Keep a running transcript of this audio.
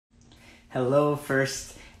Hello,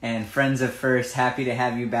 First and friends of First. Happy to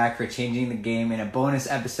have you back for Changing the Game in a bonus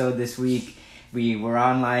episode this week. We were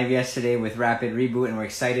on live yesterday with Rapid Reboot, and we're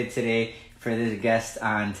excited today for this guest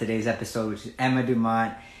on today's episode, which is Emma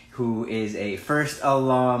Dumont, who is a First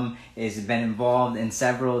alum, has been involved in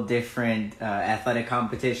several different athletic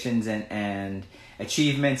competitions and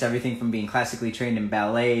achievements, everything from being classically trained in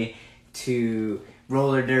ballet to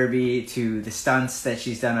roller derby to the stunts that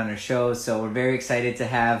she's done on her shows. So we're very excited to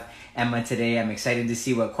have Emma today. I'm excited to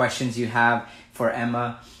see what questions you have for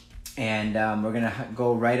Emma. And we're going to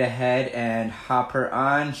go right ahead and hop her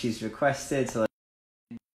on. She's requested, so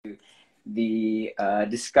let's do the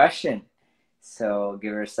discussion. So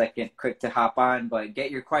give her a second quick to hop on, but get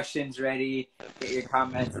your questions ready, get your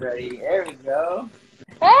comments ready. There we go.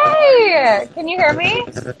 Hey, can you hear me?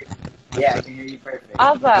 Yeah, I can hear you perfect.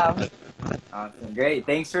 Awesome. Awesome, great.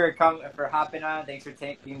 Thanks for hopping on. Thanks for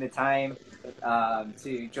taking the time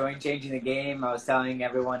to join Changing the Game. I was telling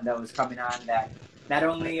everyone that was coming on that not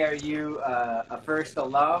only are you a First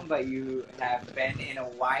alum, but you have been in a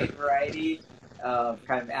wide variety of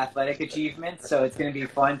kind of athletic achievements. So it's going to be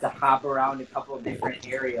fun to hop around a couple of different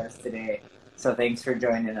areas today. So thanks for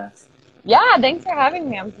joining us. Yeah, thanks for having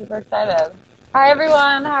me. I'm super excited. Hi,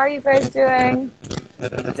 everyone. How are you guys doing?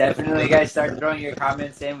 Definitely, guys, start throwing your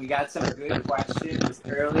comments in. We got some good questions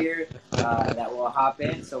earlier that we'll hop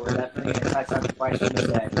in, so we're definitely going to touch on the questions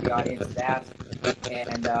that the audience has asked.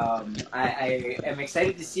 And I am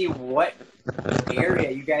excited to see what area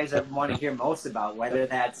you guys want to hear most about, whether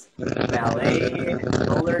that's ballet,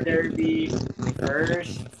 roller derby,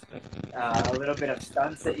 first, a little bit of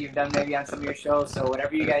stunts that you've done maybe on some of your shows. So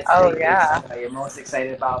whatever you guys think you're most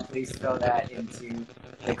excited about, please throw that into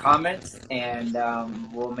the comments, and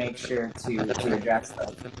we'll make sure to address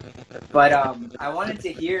those. But I wanted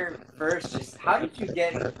to hear first, just how did you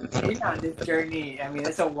get in on this journey? I mean,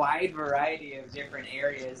 it's a wide variety of different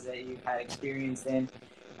areas that you've had experience in.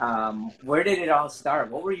 Where did it all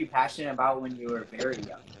start? What were you passionate about when you were very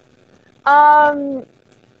young?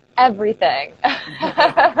 Everything.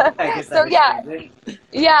 So yeah,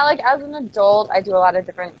 like as an adult, I do a lot of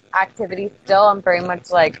different activities still. I'm very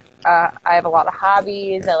much like, I have a lot of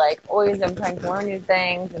hobbies. I like always am trying to learn new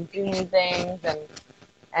things and do new things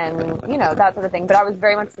and you know, that sort of thing. But I was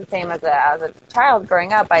very much the same as a child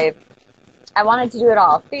growing up. I wanted to do it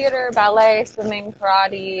all. Theater, ballet, swimming,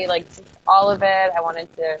 karate, like just all of it. I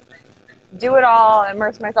wanted to do it all,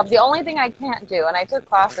 immerse myself. The only thing I can't do, and I took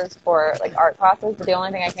classes for like art classes, but the only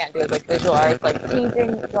thing I can't do is like visual arts, like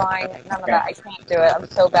painting, drawing, none of that. I can't do it. I'm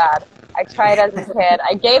so bad. I tried as a kid.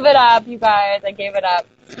 I gave it up, you guys. I gave it up.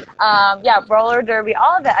 Yeah, roller derby,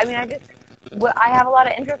 all of it. I mean, I have a lot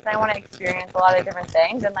of interest and I want to experience a lot of different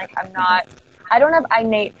things. And like, I don't have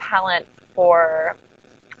innate talent for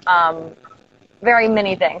very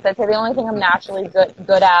many things. I'd say the only thing I'm naturally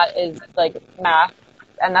good at is like math.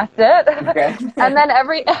 And that's it. Okay. And then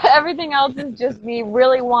everything else is just me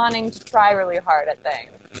really wanting to try really hard at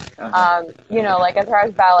things. You know, like as far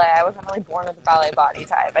as ballet, I wasn't really born with a ballet body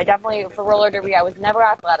type. I definitely, for roller derby, I was never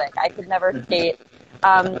athletic. I could never skate.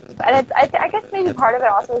 And I guess maybe part of it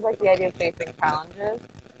also is like the idea of facing challenges,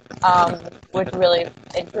 which really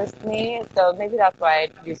interests me. So maybe that's why I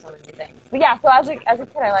do so many things. But yeah, so as a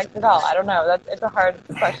kid, I liked it all. I don't know. It's a hard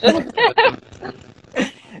question.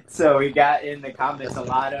 So we got in the comments a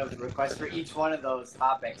lot of requests for each one of those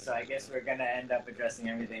topics. So I guess we're going to end up addressing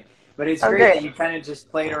everything. But it's great that you kind of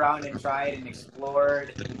just played around and tried and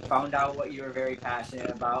explored, found out what you were very passionate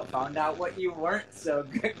about, found out what you weren't so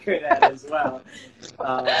good at as well,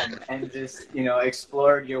 and just, you know,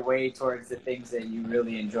 explored your way towards the things that you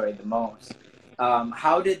really enjoyed the most.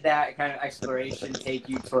 How did that kind of exploration take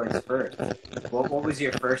you towards first? What was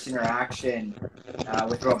your first interaction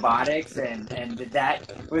with robotics, and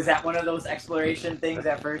was that one of those exploration things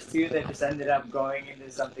at first too that just ended up going into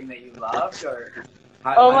something that you loved, or?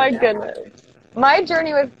 Oh my goodness. My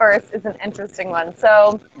journey with first is an interesting one.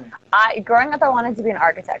 So growing up, I wanted to be an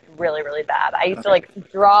architect really, really bad. I used to like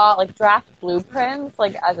draft blueprints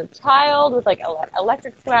like as a child with like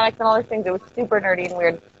electric schematics and all these things. It was super nerdy and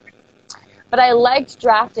weird. But I liked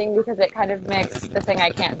drafting because it kind of mixed the thing I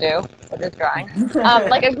can't do, which is drawing,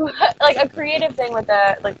 like a creative thing with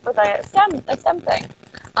a STEM thing.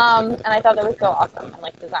 And I thought that was so awesome, and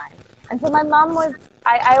like design. And so my mom was,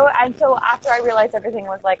 and so after I realized everything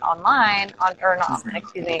was like online, on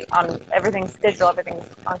everything's digital, everything's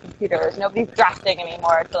on computers, nobody's drafting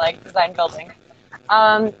anymore to like design buildings.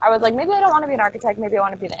 I was like, maybe I don't want to be an architect, maybe I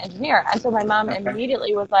want to be an engineer. And so my mom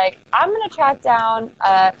immediately was like, I'm going to track down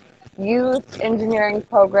youth engineering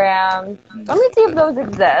programs. Let me see if those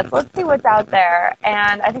exist. Let's see what's out there.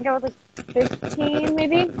 And I think I was like 15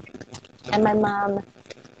 maybe. And my mom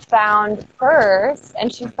found first,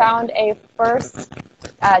 and she found a first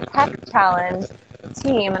tech challenge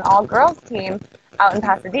team, an all-girls team out in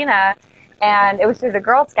Pasadena, and it was through the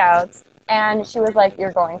Girl Scouts. And she was like,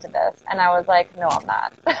 "You're going to this," and I was like, "No, I'm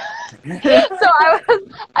not." So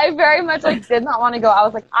I very much like did not want to go. I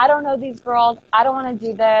was like, "I don't know these girls. I don't want to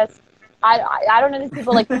do this. I don't know these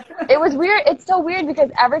people." Like, it was weird. It's so weird because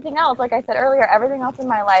everything else, like I said earlier, everything else in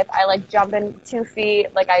my life, I like jump in 2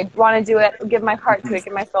 feet. Like, I want to do it, give my heart to it,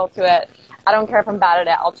 give my soul to it. I don't care if I'm bad at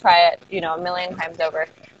it. I'll try it, a million times over.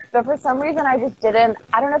 But for some reason, I just didn't.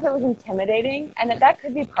 I don't know if it was intimidating, and that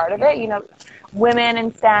could be part of it. Women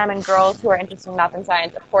in STEM and girls who are interested in math and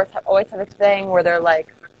science, of course, always have this thing where they're like,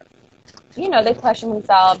 they question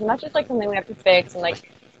themselves, and that's just like something we have to fix, and like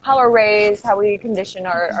how we're raised, how we condition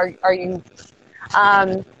our youth.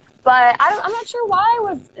 But I'm not sure why I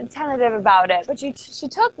was tentative about it. But she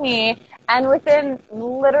took me, and within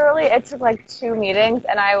literally, it took like 2 meetings,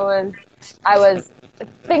 and I was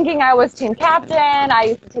thinking I was team captain. I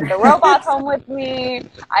used to take the robots home with me.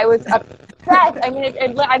 I was obsessed. I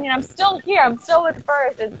mean, I'm still here. I'm still with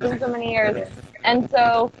First. It's been so many years, and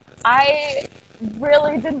so I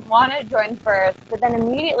really didn't want to join First. But then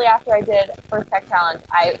immediately after I did First Tech Challenge,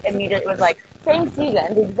 I immediately was like, same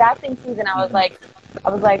season, the exact same season. I was like,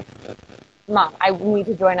 Mom, I need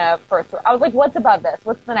to join a First. I was like, what's above this?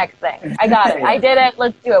 What's the next thing? I got it. I did it.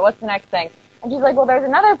 Let's do it. What's the next thing? And she's like, well, there's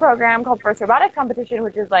another program called First Robotics Competition,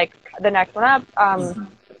 which is like the next one up.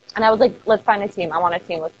 And I was like, let's find a team. I want a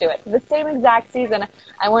team. Let's do it. So the same exact season,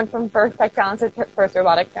 I went from First Tech Challenge to First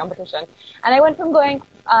Robotics Competition. And I went from being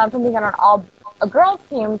on a girls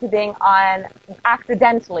team to being on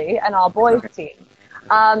accidentally an all boys team.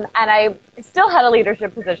 And I still had a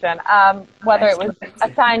leadership position, whether it was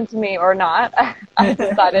assigned to me or not. I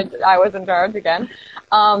decided I was in charge again.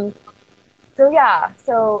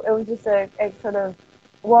 So it was just a sort of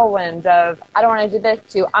whirlwind of, I don't want to do this,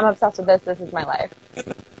 to I'm obsessed with this is my life.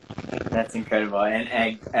 That's incredible.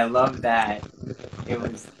 And I love that it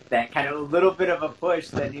was that kind of a little bit of a push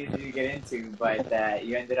that you needed to get into, but that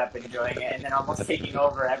you ended up enjoying it and then almost taking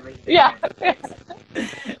over everything. Yeah.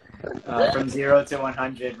 From 0 to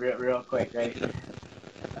 100 real quick, right?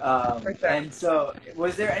 For sure. And so,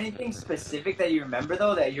 was there anything specific that you remember,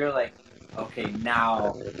 though, that you're like, okay,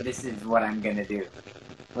 now this is what I'm going to do?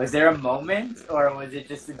 Was there a moment, or was it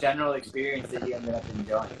just a general experience that you ended up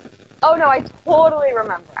enjoying? Oh, no, I totally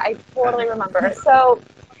remember. So,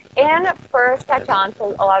 in First Tech Challenge,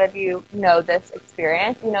 so a lot of you know this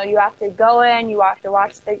experience. You have to go in, you have to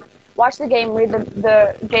watch the game, read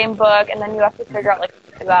the game book, and then you have to figure out, like,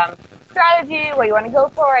 strategy, what you want to go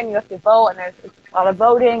for, and you have to vote, and there's a lot of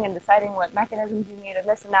voting and deciding what mechanisms you need and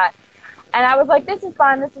this and that. And I was like, this is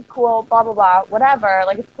fun, this is cool, blah, blah, blah, whatever.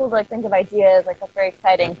 Like, it's cool to, like, think of ideas, like, that's very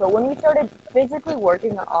exciting. But when we started physically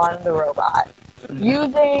working on the robot,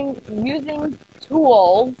 using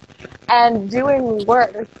tools and doing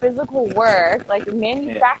work, physical work, like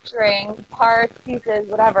manufacturing parts, pieces,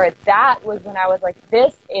 whatever, that was when I was like,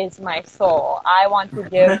 this is my soul. I want to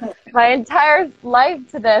give my entire life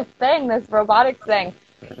to this thing, this robotics thing.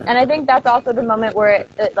 And I think that's also the moment where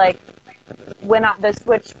it like, when the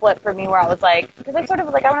switch flipped for me, where I was like, because I sort of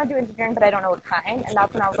was like, I want to do engineering, but I don't know what kind. And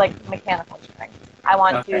that's when I was like, mechanical engineering. I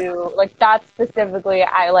want to, like, that specifically,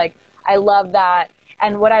 I love that.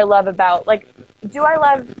 And what I love about, like,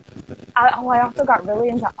 I also got really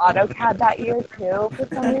into AutoCAD that year, too, for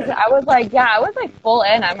some reason. I was like full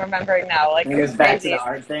in, I'm remembering now. Like, it was back to the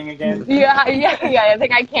art thing again? Yeah, I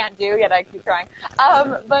think I can't do, yet I keep trying.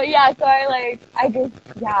 But yeah,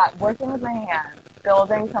 so working with my hands,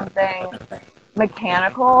 building something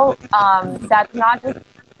mechanical, that's not just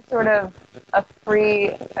sort of a free,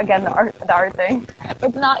 again, the art thing.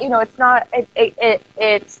 It's not,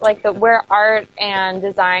 it's like where art and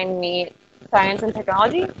design meet science and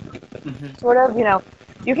technology. Sort of,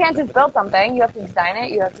 you can't just build something. You have to design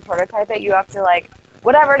it. You have to prototype it. You have to, like,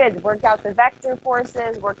 whatever it is, work out the vector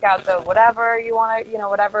forces, work out the whatever you want to,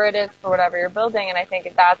 whatever it is for whatever you're building. And I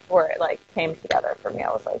think that's where it, like, came together for me.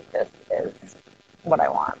 I was like, this is what I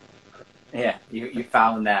want. Yeah, you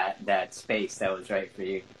found that space that was right for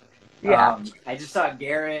you. Yeah. I just saw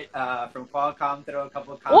Garrett from Qualcomm throw a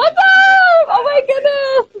couple of comments. What's up? Oh my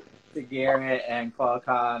goodness! To Garrett and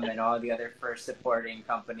Qualcomm and all the other First supporting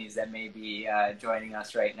companies that may be joining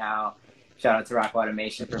us right now. Shout out to Rock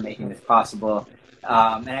Automation for making this possible.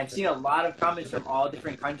 And I've seen a lot of comments from all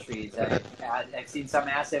different countries. I've seen some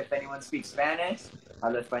ask if anyone speaks Spanish,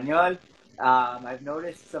 hablo español. I've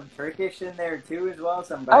noticed some Turkish in there too as well,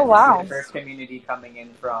 so I'm Oh, glad to see wow. the first community coming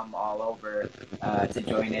in from all over to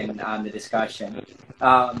join in on the discussion.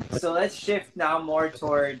 So let's shift now more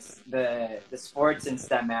towards the sports and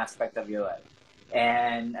STEM aspect of your life.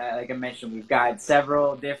 And like I mentioned, we've got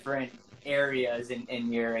several different areas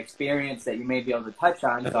in your experience that you may be able to touch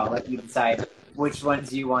on, so I'll let you decide which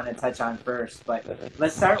ones you want to touch on first. But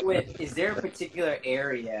let's start with, is there a particular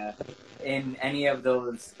area in any of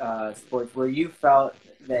those sports where you felt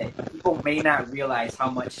that people may not realize how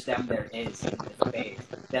much STEM there is in this space?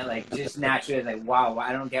 That like just naturally like, wow,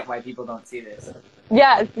 I don't get why people don't see this.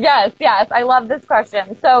 Yes, yes, yes. I love this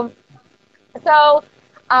question. So,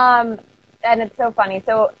 and it's so funny.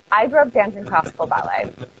 So I grew up dancing classical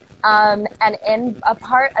ballet. And in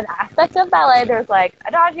an aspect of ballet, there's like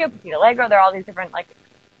adagio, petit allegro. There are all these different like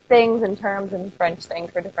things and terms and French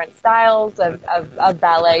things for different styles of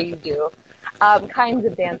ballet you do, kinds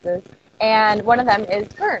of dances. And one of them is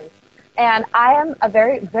turns. And I am a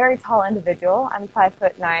very, very tall individual. I'm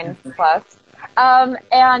 5'9" plus.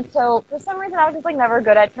 And so for some reason I was just like never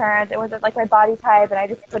good at turns. It wasn't like my body type and I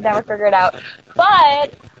just could never figure it out.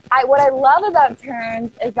 But what I love about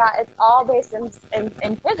turns is that it's all based in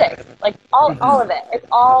physics. Like all of it. It's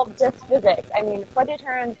all just physics. I mean, plenty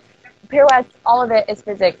turns, pirouettes, all of it is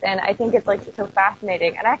physics. And I think it's like so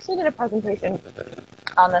fascinating. And I actually did a presentation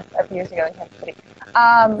on this a few years ago in Kansas City.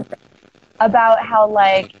 About how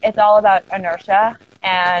like it's all about inertia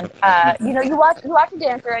and you know you watch a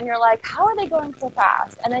dancer and you're like, how are they going so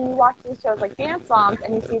fast? And then you watch these shows like Dance Moms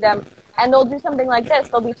and you see them and they'll do something like this,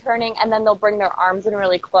 they'll be turning and then they'll bring their arms in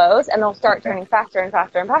really close and they'll start turning faster and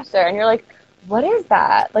faster and faster and you're like, what is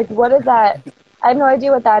that? Like what is that? I have no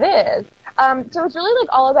idea what that is. So it's really like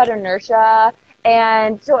all about inertia.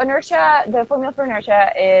 And so inertia, the formula for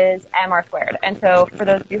inertia is mr squared. And so for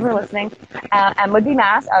those of you who are listening, m would be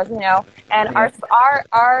mass, as you know, and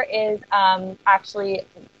r is actually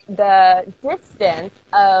the distance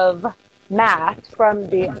of mass from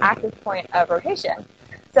the axis point of rotation.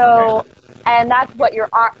 So, and that's what your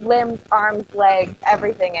limbs, arms, legs,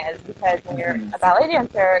 everything is, because when you're a ballet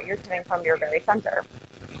dancer, you're coming from your very center.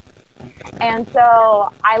 And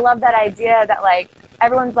so I love that idea that like,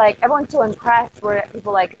 everyone's so impressed where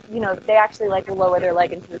people like, you know, they actually like lower their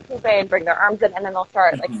leg into the coupe and bring their arms in and then they'll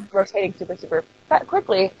start like rotating super, super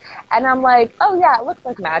quickly. And I'm like, oh yeah, it looks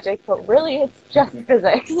like magic, but really it's just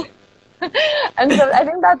physics. And so I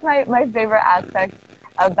think that's my favorite aspect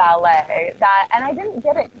of ballet. And I didn't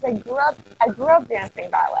get it because I grew up dancing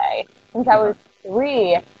ballet since I was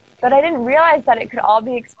 3, but I didn't realize that it could all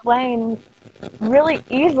be explained really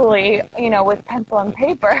easily, you know, with pencil and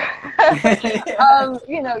paper,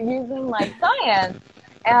 you know, using like science.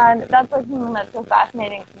 And that's like something that's so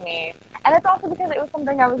fascinating to me. And it's also because it was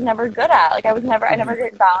something I was never good at. Like I never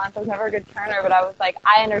good balance. I was never a good turner, but I was like,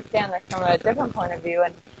 I understand this from a different point of view.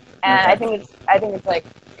 And I think it's like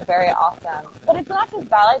very awesome. But it's not just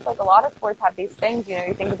ballet. It's like a lot of sports have these things, you know,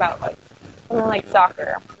 you think about like something like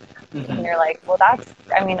soccer and you're like, well, that's,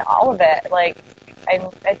 I mean, all of it. Like,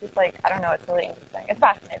 it's just like, I don't know, it's really interesting. It's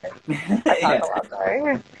fascinating. I talk a lot,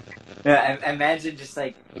 sorry. Yeah, imagine just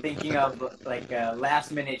like thinking of like a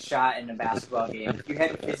last minute shot in a basketball game. If you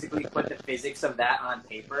had to physically put the physics of that on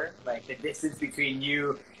paper, like the distance between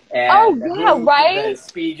you and the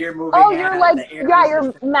speed you're moving at. You're like,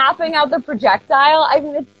 you're mapping out the projectile. I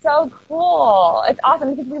mean, it's so cool. It's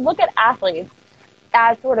awesome because we look at athletes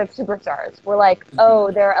as sort of superstars. We're like,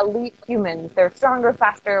 oh, they're elite humans. They're stronger,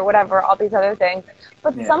 faster, whatever, all these other things.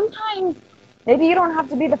 But sometimes maybe you don't have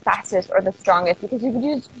to be the fastest or the strongest because you could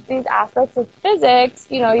use these aspects of physics.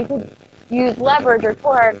 You know, you could use leverage or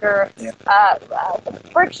torque or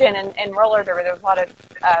friction in roller derby. There's a lot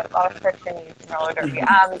of friction used in roller derby.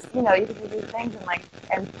 You know, you could do these things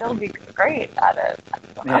and still be great at it.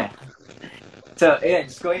 Yeah. So yeah,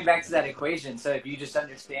 just going back to that equation. So if you just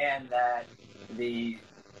understand that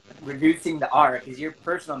reducing the R, because your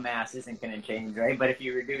personal mass isn't going to change, right? But if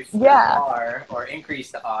you reduce the R or increase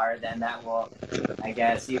the R, then that will, I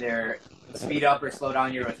guess, either speed up or slow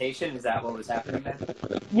down your rotation. Is that what was happening then?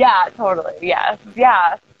 Yeah, totally. Yes.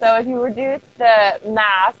 Yeah. So if you reduce the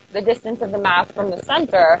mass, the distance of the mass from the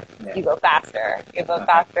center, you go faster.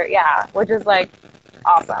 Faster. Yeah. Which is like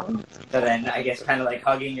awesome. So then I guess kind of like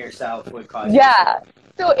hugging yourself would cause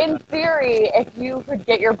So in theory, if you could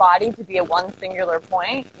get your body to be at one singular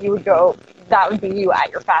point, that would be you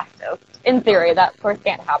at your fastest. In theory, that of course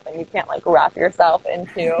can't happen. You can't like wrap yourself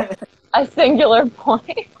into a singular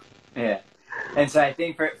point. Yeah. And so I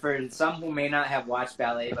think for some who may not have watched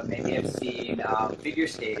ballet, but maybe have seen figure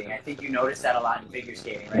skating, I think you notice that a lot in figure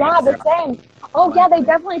skating, right? Yeah, the same. Oh, yeah, they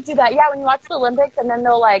definitely do that. Yeah, when you watch the Olympics and then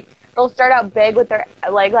they'll they'll start out big with their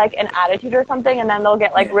leg like an attitude or something, and then they'll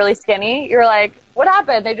get like really skinny. You're like, what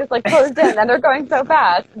happened? They just like closed in, and they're going so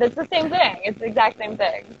fast. It's the same thing. It's the exact same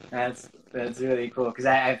thing. That's really cool, because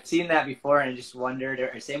I've seen that before and just wondered.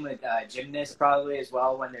 Or same with gymnasts probably as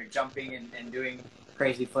well, when they're jumping and doing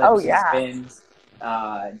crazy flips and spins.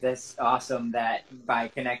 That's awesome that by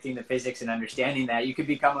connecting the physics and understanding that, you could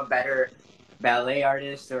become a better ballet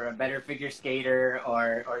artist or a better figure skater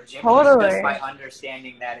or gymnast just by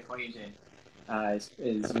understanding that equation.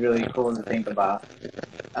 Is really cool to think about.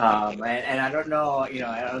 And I don't know,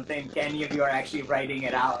 I don't think any of you are actually writing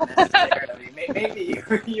it out necessarily. Maybe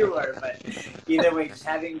you are, but either way, just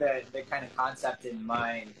having the kind of concept in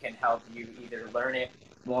mind can help you either learn it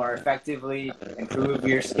more effectively, improve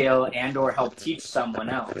your skill, and or help teach someone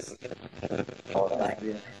else.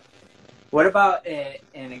 What about,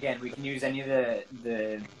 and again, we can use any of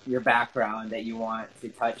your background that you want to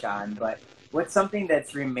touch on, but what's something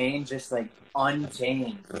that's remained just like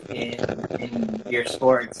unchanged in your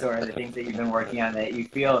sports or the things that you've been working on that you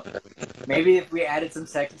feel maybe if we added some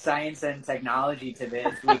science and technology to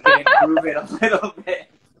this, we could improve it a little bit?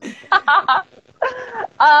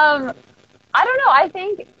 I don't know. I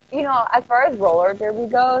think, as far as roller derby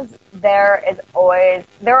goes, there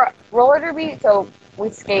are roller derby, so we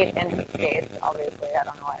skate and we skate, obviously. I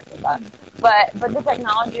don't know why I said that. But the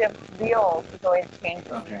technology of wheels is always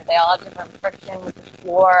changing. Okay. They all have different friction with the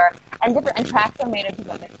floor, and tracks are made of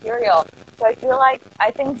different material. So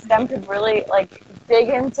I think STEM could really like dig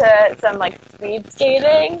into some like speed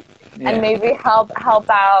skating and maybe help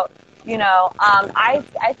out. I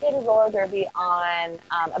skated roller derby on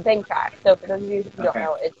a bank track. So for those of you who don't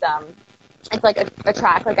know, it's like a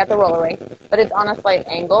track like at the roller rink, but it's on a slight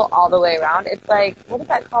angle all the way around. It's like, what is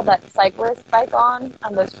that called? That cyclist bike on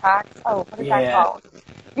those tracks? Oh, what is that called?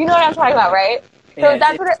 You know what I'm talking about, right? So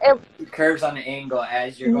that's what it curves on an angle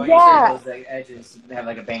as you're going in circles. The edges have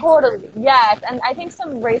like a bank. Totally, yes, and I think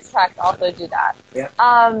some racetracks also do that. Yeah.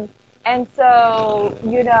 And so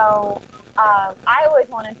I always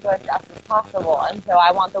wanted to go as fast as possible, and so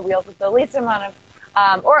I want the wheels with the least amount of,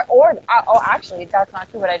 actually, that's not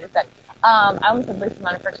true what I just said. I almost said least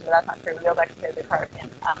amount of friction, but that's not true. Wheels actually have the car in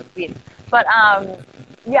speed. But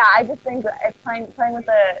I just think that playing with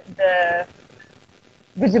the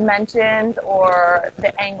dimensions or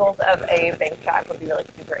the angles of a bank track would be really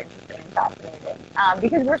super interesting and fascinating.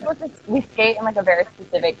 Because we skate in like a very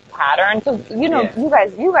specific pattern. So you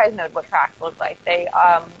guys know what tracks look like. They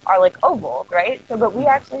are like ovals, right? So but we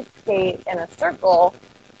actually skate in a circle,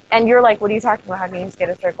 and you're like, what are you talking about? How can you skate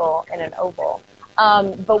a circle in an oval?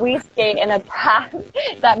 But we skate in a path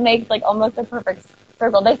that makes like almost a perfect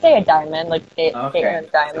circle. They say a diamond, like skate in a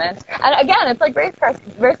diamond. And again, it's like race cars.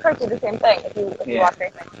 Race cars do the same thing if you watch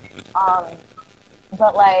racing.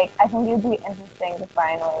 But like, I think it'd be interesting to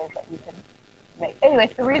find ways that you can make.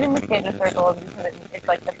 Anyways, the reason we skate in a circle is because it's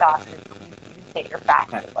like the fastest. You skate your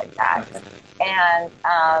fastest like that. And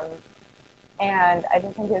I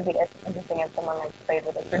just think it would be interesting if someone like played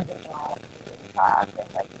with a traditional track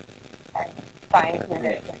and fine-tune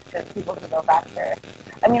it so people can go faster.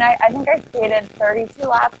 I mean, I think I skated 32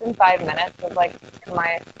 laps in 5 minutes was like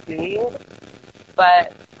my speed,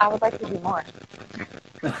 but I would like to do more.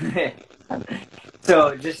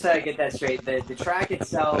 So just to get that straight, the track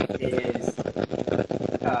itself is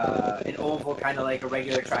an oval, kind of like a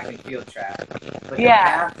regular track and field track. But the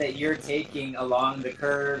path that you're taking along the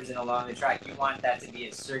curves and along the track, you want that to be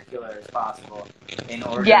as circular as possible in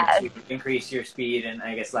order to increase your speed and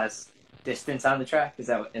I guess less distance on the track. Is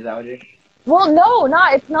that what you're doing? Well, no,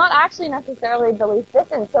 it's not actually necessarily the least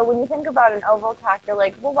distance. So when you think about an oval track, you're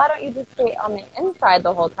like, well, why don't you just skate on the inside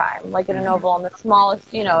the whole time? Like in an oval on the smallest,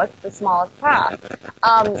 it's the smallest path.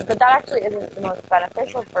 But that actually isn't the most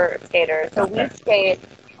beneficial for skaters. So we skate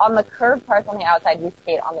on the curved parts on the outside, we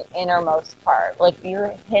skate on the innermost part. Like your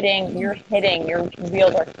wheels are hitting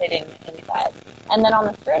the inside. And then on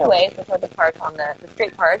the straightaways, which are the parts on the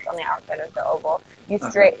straight parts on the outside of the oval, you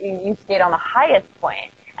skate on the highest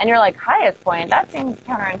point. And you're like, highest point? That seems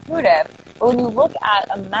counterintuitive. But when you look at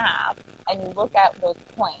a map and you look at those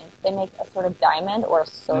points, they make a sort of diamond or a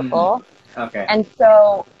circle. Okay. And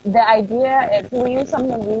so the idea is we use a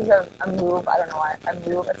move, a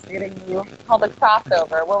skating move called a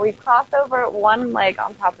crossover, where we cross over one leg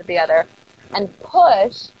on top of the other and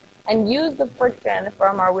push and use the friction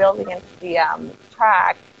from our wheels against the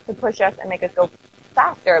track to push us and make us go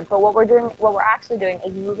faster. But what we're actually doing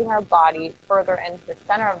is moving our body further into the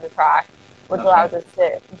center of the track, which allows us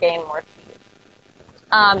to gain more speed.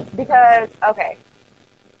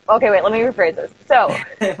 Wait, let me rephrase this. So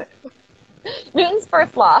Newton's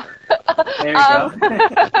first law. There you go.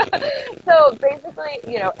 So basically,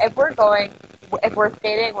 if we're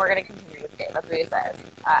skating, we're going to continue to skate. That's what he says.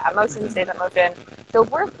 Motion stays in motion. So if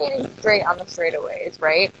we're skating straight on the straightaways,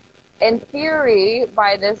 right? In theory,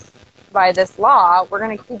 by this law, we're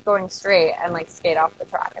going to keep going straight and like skate off the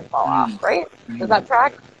track and fall off, right? Does that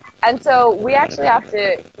track? And so we actually have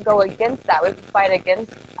to go against that. We have to fight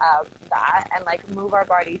against that and like move our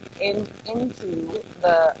bodies into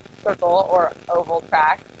the circle or oval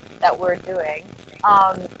track that we're doing.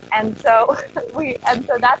 And so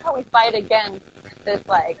that's how we fight against this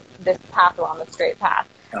path along the straight path.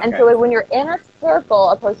 Okay. And so when you're in a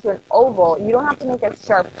circle opposed to an oval, you don't have to make a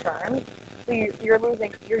sharp turn. So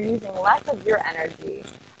you're using less of your energy.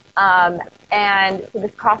 And so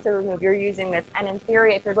this crossover move, you're using this. And in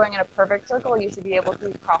theory, if you're going in a perfect circle, you should be able to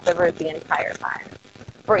use crossovers the entire time.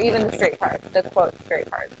 For even the straight parts, the quote straight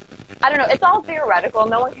parts. I don't know. It's all theoretical.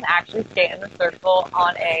 No one can actually skate in the circle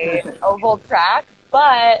on a oval track,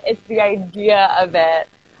 but it's the idea of it.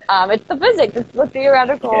 It's the physics. It's the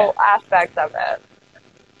theoretical aspects of it.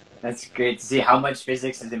 That's great to see how much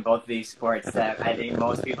physics is in both of these sports that I think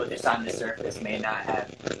most people just on the surface may not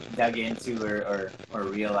have dug into or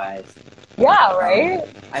realized. Yeah, right?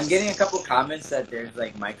 I'm getting a couple comments that there's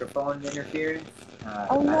like microphone interference.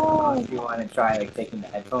 Oh no! I don't know if you want to try like taking the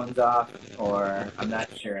headphones off, or I'm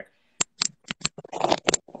not sure. I'm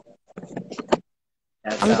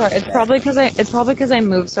sorry. It's probably because I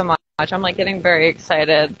move so much. I'm like getting very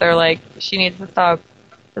excited. They're like, she needs to stop.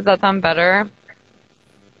 Does that sound better?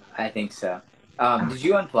 I think so. Did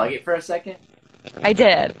you unplug it for a second? I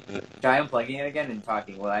did. Try unplugging it again and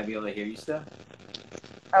talking. Will I be able to hear you still?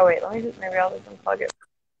 Oh wait, maybe I'll just unplug it.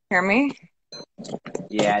 Hear me?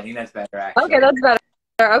 Yeah, I think that's better actually. Okay, that's better.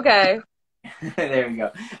 Okay. There we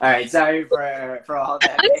go. All right, sorry for all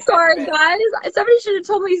that. I'm sorry, guys. Somebody should have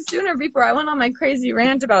told me sooner before I went on my crazy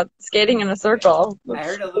rant about skating in a circle. I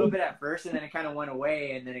heard a little bit at first, and then it kind of went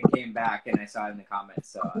away, and then it came back, and I saw it in the comments.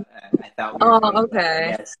 So I thought.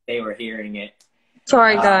 Okay. Yes, they were hearing it.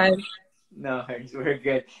 Sorry, guys. No, we're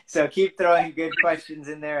good. So keep throwing good questions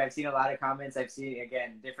in there. I've seen a lot of comments. I've seen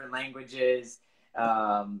again different languages,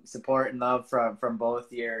 support and love from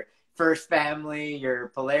both your First family, your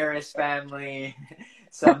Polaris family,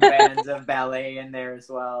 some fans of ballet in there as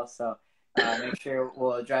well. So make sure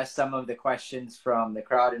we'll address some of the questions from the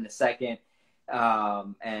crowd in a second,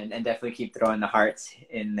 and definitely keep throwing the hearts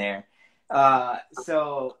in there.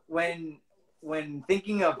 So when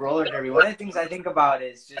thinking of roller derby, one of the things I think about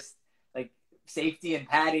is just like safety and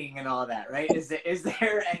padding and all that, right? Is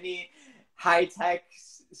there any high-tech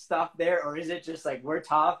stuff there, or is it just like we're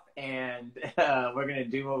tough and we're gonna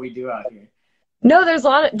do what we do out here? No, there's a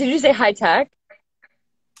lot of. Did you say high tech?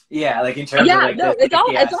 Yeah, like in terms of like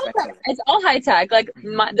it's all high tech. Like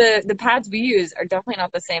the pads we use are definitely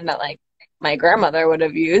not the same that like my grandmother would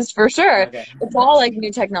have used for sure. Okay. It's all like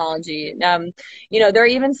new technology. They're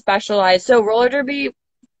even specialized. So roller derby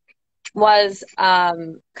was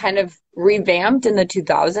kind of revamped in the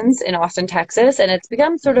 2000s in Austin, Texas, and it's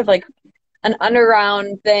become sort of like an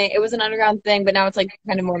underground thing. It was an underground thing, but now it's like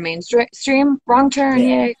kind of more mainstream. Wrong turn,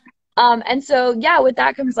 yay. And so with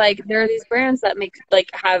that comes like there are these brands that make like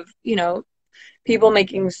have people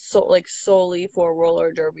making solely for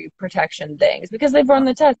roller derby protection things because they've run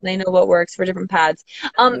the test and they know what works for different pads.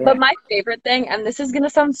 But my favorite thing, and this is gonna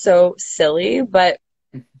sound so silly, but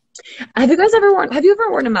have you ever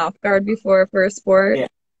worn a mouth guard before for a sport? Yeah.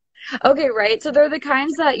 Okay, right. So they're the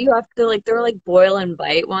kinds that you have to like. They're like boil and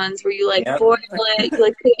bite ones where you like boil it, you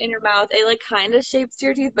like put it in your mouth. It like kind of shapes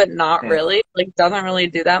your teeth, but not really. Like doesn't really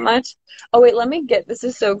do that much. Oh wait, let me get. This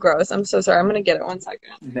is so gross. I'm so sorry. I'm gonna get it 1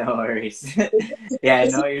 second. No worries. Yeah, I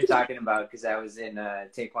know what you're talking about because I was in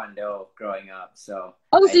Taekwondo growing up. So.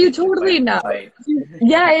 Oh, so you totally know.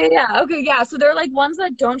 Yeah. Okay, yeah. So they're like ones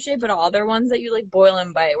that don't shape at all. They're ones that you like boil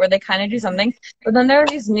and bite where they kind of do something. But then there are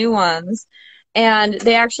these new ones. And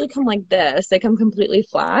they actually come like this. They come completely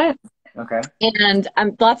flat. Okay. And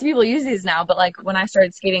lots of people use these now, but like when I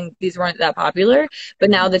started skating, these weren't that popular.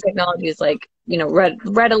 But now the technology is like,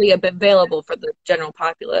 readily available for the general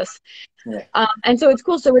populace. Yeah. And so it's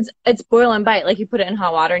cool. So it's boil and bite. Like you put it in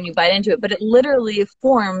hot water and you bite into it, but it literally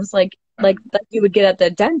forms like you would get at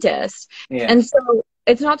the dentist. Yeah. And so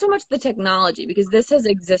it's not so much the technology because this has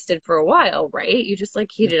existed for a while, right? You just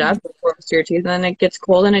like heat it up, it forms to your teeth, and then it gets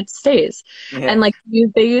cold and it stays. Yeah. And like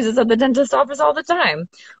they use this at the dentist office all the time.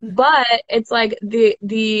 But it's like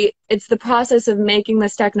it's the process of making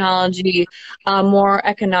this technology more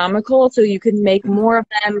economical, so you can make more of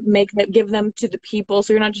them, give them to the people.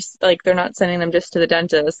 So you're not just like they're not sending them just to the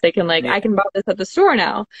dentist. They can I can buy this at the store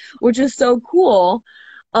now, which is so cool.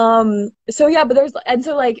 So yeah, but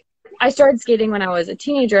like I started skating when I was a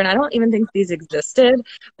teenager, and I don't even think these existed.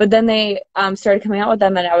 But then they started coming out with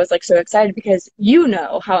them, and I was like so excited because you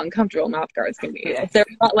know how uncomfortable mouth guards can be. Yeah. They're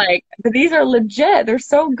not like, but these are legit. They're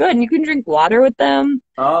so good, and you can drink water with them.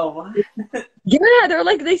 Oh, what? Yeah, they're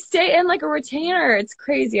like they stay in like a retainer. It's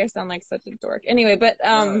crazy. I sound like such a dork. Anyway, but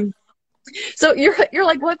No, so you're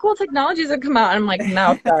like, what cool technologies have come out? And I'm like,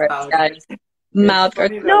 mouth guards, guys, Falcons. It's mouth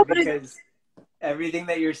guards. funny though No, but it's because everything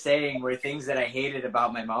that you're saying were things that I hated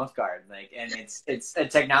about my mouth guard. Like, and it's a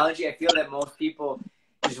technology I feel that most people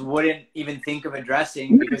just wouldn't even think of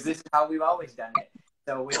addressing because this is how we've always done it.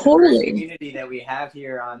 So with the first totally. community that we have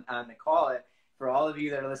here on the call, for all of you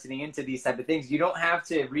that are listening into these type of things, you don't have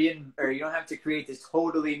to you don't have to create this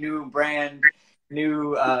totally new brand,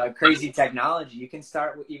 new crazy technology. You can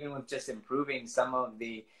start even with just improving some of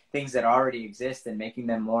the things that already exist and making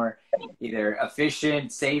them more either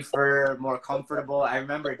efficient, safer, more comfortable. I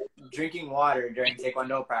remember drinking water during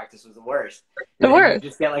Taekwondo practice was the worst. The And you worst.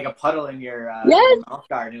 just get like a puddle in your Yes. mouth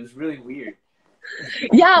guard, and it was really weird.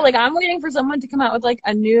 Yeah, like I'm waiting for someone to come out with like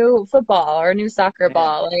a new football or a new soccer Yeah.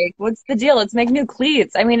 ball. Like, what's the deal? Let's make new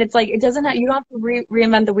cleats. I mean, it's like it doesn't have, you don't have to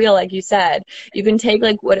reinvent the wheel, like you said. You can take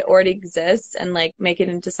like what already exists and like make it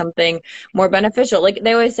into something more beneficial. Like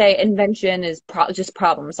they always say, invention is just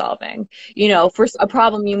problem solving. You know, for a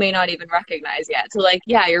problem you may not even recognize yet. So like,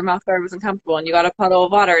 yeah, your mouth guard was uncomfortable and you got a puddle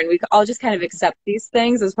of water, and we all just kind of accept these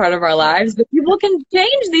things as part of our lives. But people can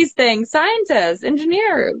change these things. Scientists,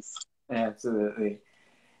 engineers. Absolutely.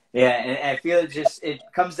 Yeah, and I feel it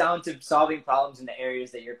comes down to solving problems in the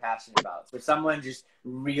areas that you're passionate about. So someone just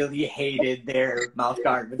really hated their mouth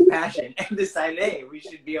guard with passion and decided, hey, we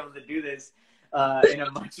should be able to do this in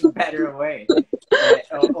a much better way.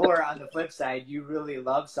 Or on the flip side, you really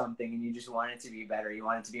love something and you just want it to be better. You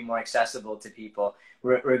want it to be more accessible to people.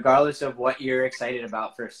 Regardless of what you're excited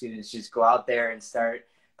about for students, just go out there and start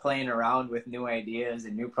playing around with new ideas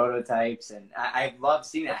and new prototypes. And I love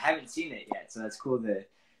seeing that. I haven't seen it yet, so that's cool to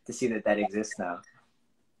see that exists now.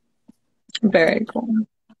 Very cool.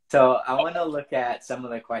 So I want to look at some of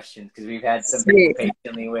the questions because we've had some Sweet. people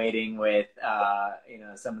patiently waiting with,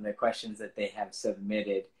 some of the questions that they have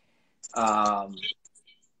submitted.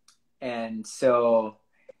 And so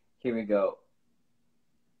here we go.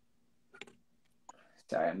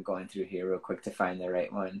 Sorry, I'm going through here real quick to find the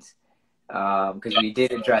right ones. Because we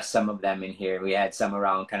did address some of them in here. We had some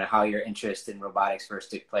around kind of how your interest in robotics first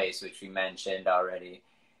took place, which we mentioned already.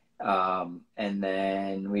 And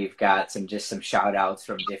then we've got some shout outs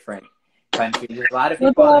from different countries. There's a lot of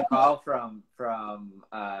people on the call from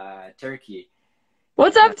Turkey.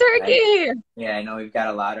 What's up, Turkey? Right? Yeah, I know we've got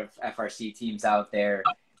a lot of FRC teams out there.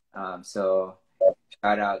 So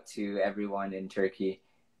shout out to everyone in Turkey.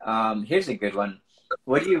 Here's a good one.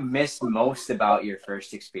 What do you miss most about your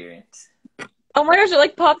first experience? Oh my gosh, it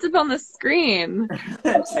like popped up on the screen.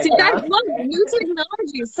 See, guys, look, new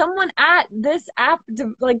technology. Someone at this app,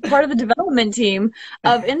 like part of the development team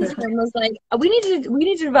of Instagram, was like, we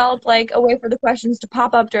need to develop like a way for the questions to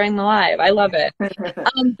pop up during the live. I love it.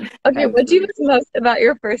 Okay, what do you miss most about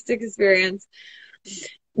your first experience?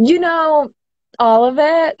 You know, all of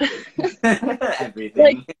it. Everything.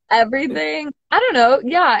 Like everything. I don't know.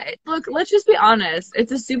 Yeah. Look, let's just be honest.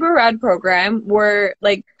 It's a super rad program where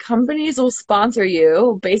like companies will sponsor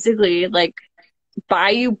you, basically like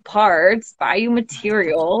buy you parts, buy you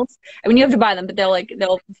materials. I mean, you have to buy them, but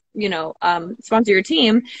they'll sponsor your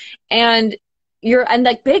team, and and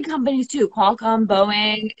like big companies too, Qualcomm,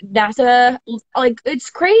 Boeing, NASA, like it's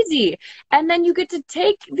crazy. And then you get to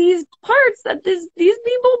take these parts that these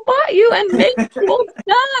people bought you and make cool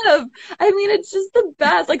stuff. I mean, it's just the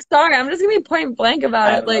best. Like, sorry, I'm just gonna be point blank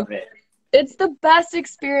about it. Like, love it. it's the best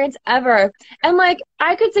experience ever. And like,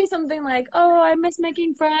 I could say something like, oh, I miss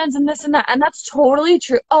making friends and this and that. And that's totally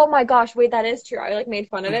true. Oh my gosh, wait, that is true. I like made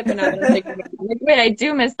fun of it, but now that I'm thinking about it, I'm like, wait, I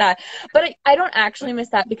do miss that. But I don't actually miss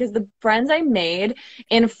that because the friends I made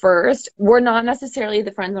in first were not necessarily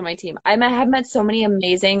the friends on my team. I have met so many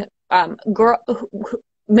amazing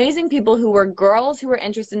amazing people who were girls who were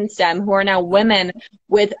interested in STEM, who are now women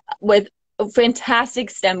with fantastic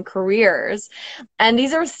STEM careers, and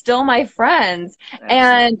these are still my friends.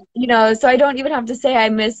 And so I don't even have to say I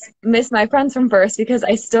miss my friends from first because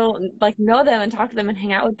I still like know them and talk to them and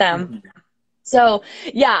hang out with them. So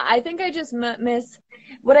yeah, I think I just miss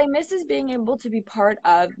what I miss is being able to be part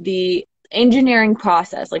of the engineering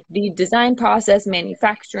process, like the design process,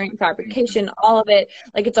 manufacturing, fabrication, all of it.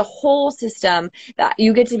 Like it's a whole system that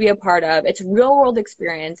you get to be a part of. It's real world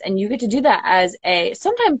experience, and you get to do that as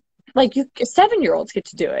sometimes like 7-year-olds get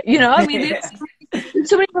to do it. I mean, it's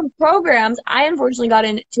So many different programs. I unfortunately got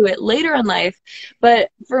into it later in life, but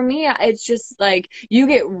for me, it's just like you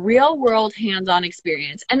get real world hands-on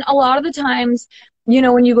experience. And a lot of the times,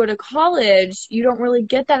 when you go to college, you don't really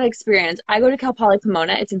get that experience. I go to Cal Poly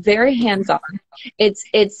Pomona. It's very hands-on.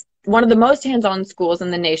 It's one of the most hands-on schools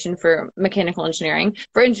in the nation for mechanical engineering,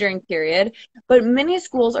 for engineering period. But many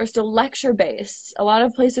schools are still lecture-based. A lot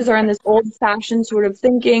of places are in this old-fashioned sort of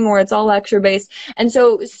thinking where it's all lecture-based. And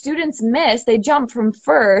so students they jump from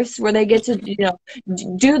first where they get to,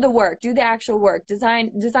 do the work, do the actual work,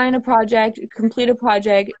 design a project, complete a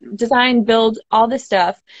project, design, build, all this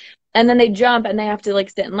stuff. And then they jump and they have to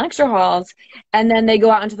like sit in lecture halls, and then they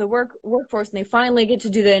go out into the workforce and they finally get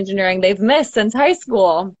to do the engineering they've missed since high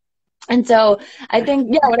school. And so I think,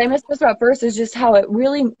 what I miss most about FIRST is just how it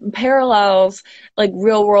really parallels like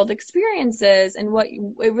real world experiences and what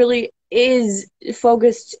it really is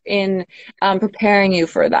focused in preparing you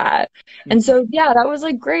for that. And so, that was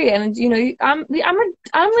like great. And, I'm going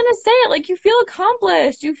to say it, like you feel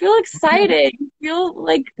accomplished, you feel excited, you feel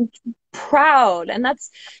like proud. And that's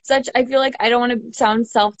I feel like I don't want to sound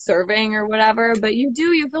self-serving or whatever, but you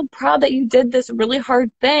feel proud that you did this really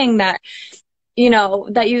hard thing that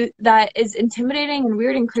that is intimidating and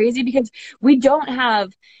weird and crazy, because we don't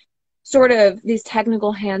have sort of these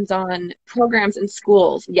technical hands-on programs in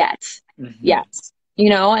schools yet. And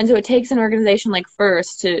so it takes an organization like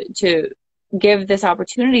FIRST to give this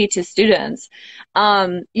opportunity to students.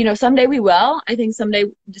 Someday we will. I think someday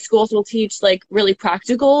the schools will teach like really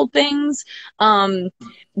practical things.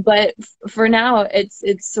 But for now,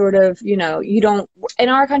 it's sort of, you don't, in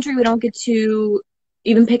our country, we don't get to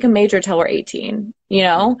even pick a major till we're 18.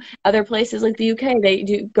 Other places like the UK, they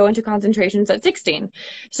do go into concentrations at 16.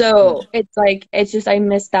 So it's just, I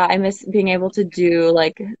miss that. I miss being able to do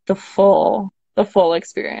like the full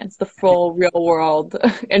experience, the full real world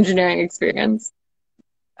engineering experience.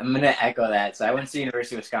 I'm going to echo that. So I went to the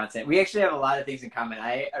University of Wisconsin. We actually have a lot of things in common.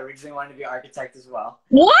 I originally wanted to be an architect as well.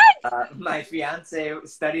 What? My fiance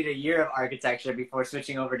studied a year of architecture before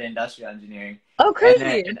switching over to industrial engineering. Oh,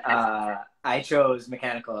 crazy. And then, I chose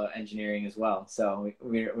mechanical engineering as well. So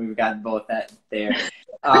we got both that there.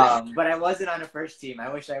 But I wasn't on a FIRST team.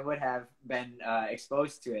 I wish I would have been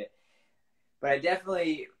exposed to it. But I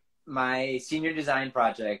definitely, my senior design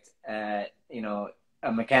project at,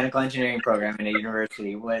 a mechanical engineering program in a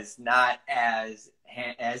university was not as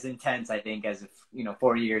intense, I think, as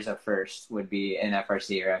 4 years of FIRST would be in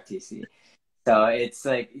FRC or FTC. So it's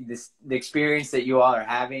like the experience that you all are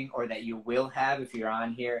having, or that you will have if you're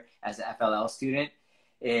on here as an FLL student,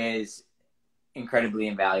 is incredibly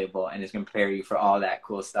invaluable, and is going to prepare you for all that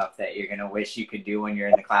cool stuff that you're going to wish you could do when you're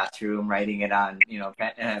in the classroom writing it on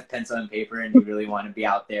pencil and paper, and you really want to be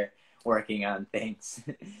out there working on things.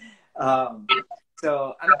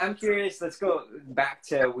 So I'm curious, let's go back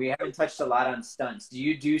to, we haven't touched a lot on stunts. Do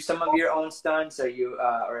you do some of your own stunts, or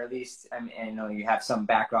or at least, I know you have some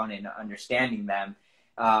background in understanding them.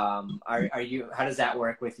 How does that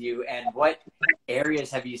work with you? And what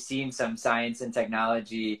areas have you seen some science and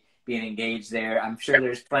technology being engaged there? I'm sure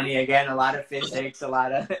there's plenty, again, a lot of physics, a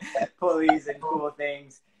lot of pulleys and cool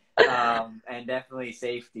things, and definitely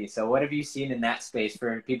safety. So what have you seen in that space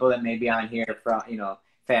for people that may be on here from,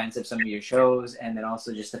 fans of some of your shows, and then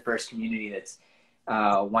also just the FIRST community that's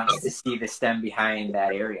wants to see the STEM behind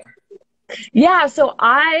that area? Yeah, so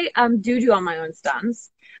I do all my own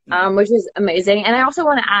stunts, which is amazing. And I also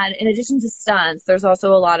want to add, in addition to stunts, there's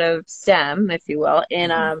also a lot of STEM, if you will,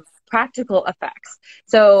 in practical effects.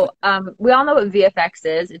 So we all know what VFX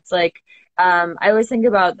is. It's like, I always think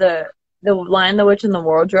about the Lion, the Witch, and the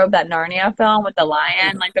Wardrobe, that Narnia film with the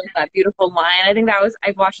lion. Like, there's that beautiful lion. I think I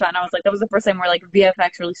watched that and I was like, that was the first time where like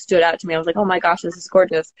VFX really stood out to me. I was like, oh my gosh, this is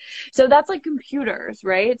gorgeous. So that's like computers,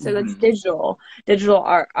 right? So that's digital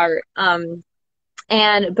art.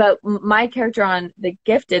 But my character on The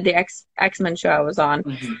Gifted, the X-Men show I was on,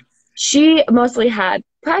 she mostly had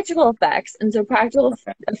practical effects. And so practical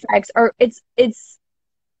effects are,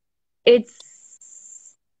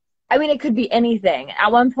 I mean, it could be anything.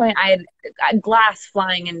 At one point, I had glass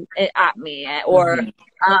flying at me, or,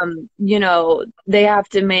 they have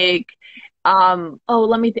to make,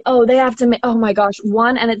 they have to make, oh my gosh,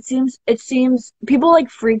 one, and it seems people like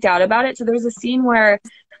freaked out about it. So there's a scene where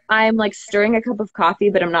I'm like stirring a cup of coffee,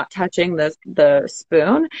 but I'm not touching the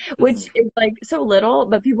spoon, which is like so little,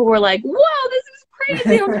 but people were like, whoa, this is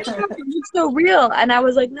crazy. Oh my gosh, it's so real. And I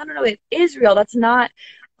was like, no, it is real. That's not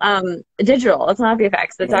digital. It's not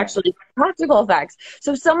VFX. That's actually practical effects.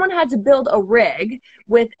 So someone had to build a rig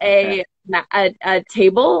with a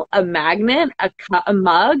table, a magnet, a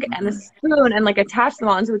mug, and a spoon, and like attach them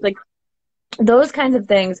on. So it's like those kinds of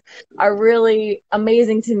things are really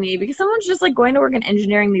amazing to me because someone's just like going to work in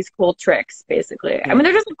engineering these cool tricks, basically. I mean, Yeah.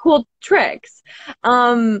 they're just like, cool tricks.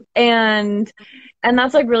 And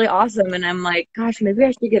that's like really awesome. And I'm like, gosh, maybe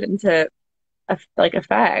I should get into like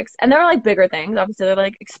effects. And there are like bigger things. Obviously, there are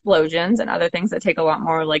like explosions and other things that take a lot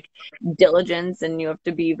more like diligence, and you have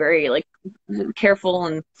to be very like careful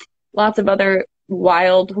and lots of other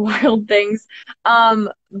wild, wild things.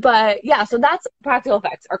 But yeah, so that's practical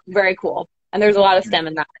effects are very cool. And there's a lot of STEM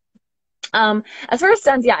in that. As far as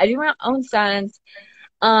stunts, yeah, I do my own stunts.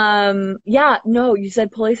 Yeah, no, you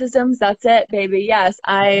said pulley systems. That's it, baby. Yes,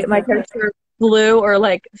 my character flew, or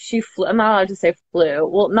like she flew. I'm not allowed to say flew.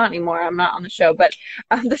 Well, not anymore. I'm not on the show, but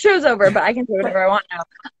the show's over. But I can say whatever I want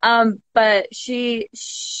now. But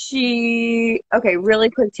okay, really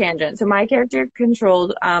quick tangent. So my character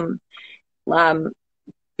controlled um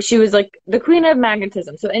she was like the queen of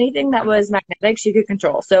magnetism. So anything that was magnetic, she could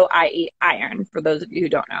control. So i.e. iron, for those of you who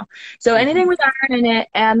don't know. So anything with iron in it,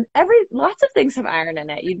 and lots of things have iron in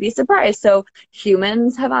it. You'd be surprised. So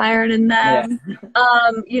humans have iron in Yeah. them.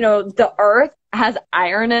 The earth has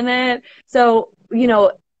iron in it. So,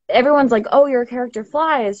 everyone's like, oh, your character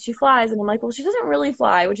flies. She flies. And I'm like, well, she doesn't really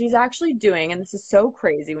fly. What she's actually doing, and this is so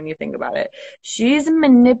crazy when you think about it, she's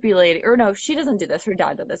manipulating, or no, she doesn't do this. Her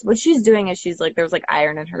dad did this. What she's doing is she's like, there's like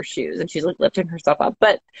iron in her shoes, and she's like lifting herself up.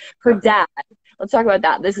 But her dad, let's talk about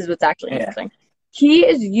that. This is what's actually interesting. He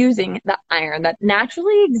is using the iron that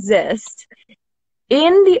naturally exists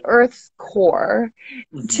in the Earth's core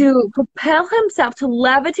to propel himself, to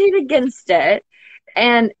levitate against it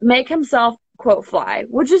and make himself, quote, fly,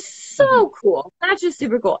 which is so cool. That's just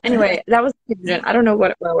super cool. Anyway, that was I don't know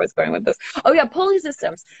where I was going with this. Oh yeah, pulley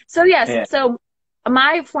systems. So yes, so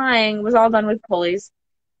my flying was all done with pulleys.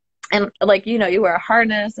 And like, you wear a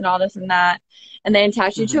harness and all this and that, and they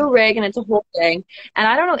attach you to a rig, and it's a whole thing. And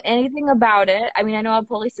I don't know anything about it. I mean, I know how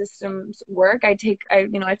pulley systems work. I took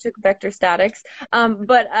vector statics.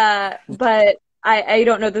 But I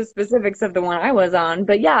don't know the specifics of the one I was on.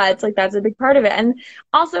 But yeah, it's like that's a big part of it. And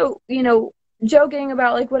also, joking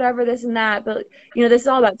about like whatever this and that, but this is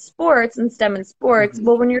all about sports and STEM and sports.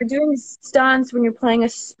 Well, when you're doing stunts, when you're playing a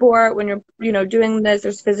sport, when you're doing this,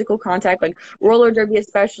 there's physical contact, like roller derby,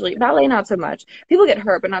 especially ballet, not so much. People get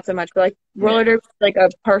hurt, but not so much. But like roller derby, like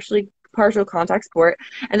a partial contact sport,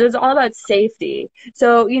 and so it's all about safety.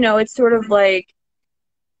 So it's sort of like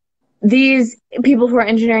these people who are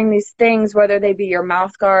engineering these things, whether they be your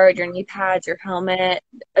mouth guard, your knee pads, your helmet,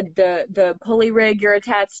 the pulley rig you're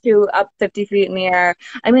attached to up 50 feet in the air.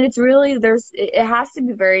 I mean, it's really, it has to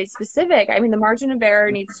be very specific. I mean, the margin of error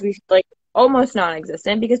needs to be like almost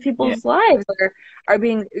non-existent because people's lives are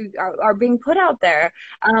being put out there.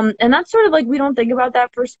 And that's sort of like, we don't think about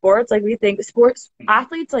that for sports. Like we think sports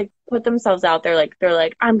athletes like put themselves out there. Like they're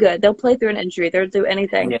like, I'm good. They'll play through an injury. They'll do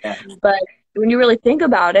anything. But when you really think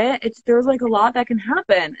about it, there's like a lot that can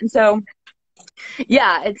happen. And so,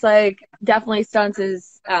 yeah, it's like definitely stunts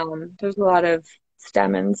is, there's a lot of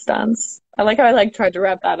STEM and stunts. I like how I like tried to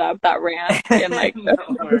wrap that up, that rant, and like,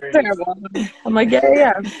 terrible. I'm like,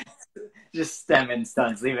 yeah. Just STEM and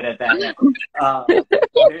stunts, leave it at that.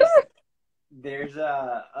 There's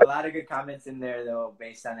a lot of good comments in there though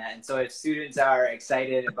based on that. And so if students are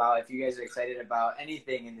excited about, if you guys are excited about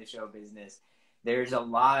anything in the show business, there's a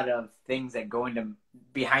lot of things that go into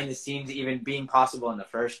behind the scenes even being possible in the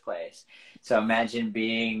first place. So imagine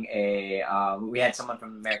being we had someone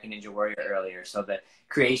from American Ninja Warrior earlier. So the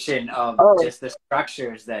creation of just the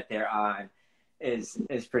structures that they're on is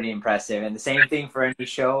pretty impressive. And the same thing for any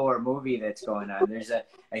show or movie that's going on. There's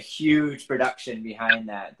a huge production behind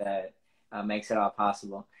that makes it all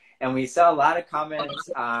possible. And we saw a lot of comments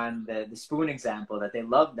on the spoon example that they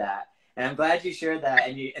loved that. And I'm glad you shared that,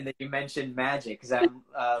 and that you mentioned magic, because I'm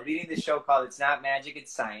leading this show called It's Not Magic,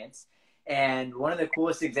 It's Science. And one of the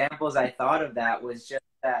coolest examples I thought of that was just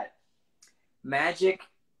that magic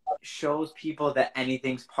shows people that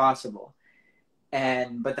anything's possible.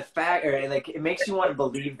 But the fact, or like, it makes you want to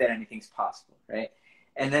believe that anything's possible, right?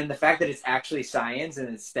 And then the fact that it's actually science and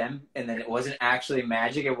it's STEM, and that it wasn't actually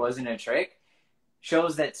magic, it wasn't a trick,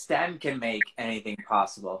 shows that STEM can make anything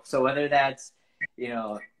possible. So whether that's,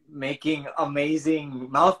 making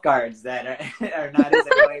amazing mouth guards that are not as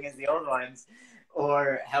annoying as the old ones,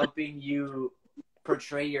 or helping you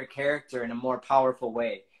portray your character in a more powerful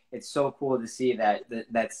way. It's so cool to see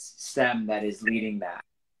that's STEM that is leading that.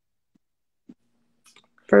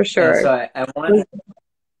 For sure. And so I want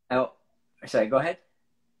to, sorry, go ahead.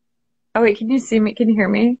 Oh wait, can you see me? Can you hear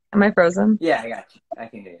me? Am I frozen? Yeah, I got you. I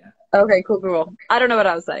can hear you. Okay, cool, cool. I don't know what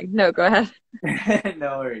I was saying. No, go ahead.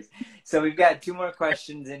 No worries. So we've got two more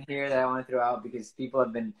questions in here that I want to throw out because people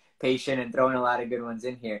have been patient and throwing a lot of good ones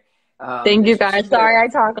in here. Thank you, There's two guys. that, Sorry I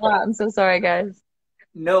talk a lot. I'm so sorry, guys.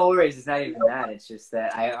 no worries. It's not even that. It's just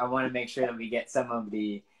that I want to make sure that we get some of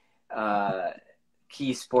the uh,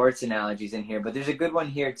 key sports analogies in here. But there's a good one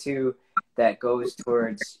here too that goes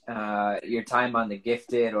towards your time on The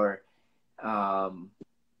Gifted, or um,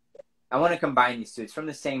 I want to combine these two. It's from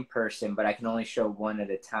the same person, but I can only show one at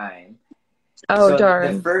a time. Oh, So the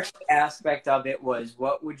darn. first aspect of it was,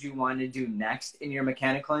 what would you want to do next in your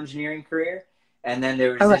mechanical engineering career? And then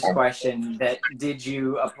there was this Okay. question that, did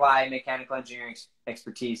you apply mechanical engineering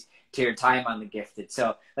expertise to your time on The Gifted?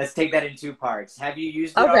 So let's take that in two parts. Have you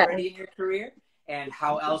used it Okay. already in your career? And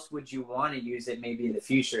how else would you want to use it maybe in the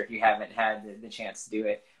future if you haven't had the chance to do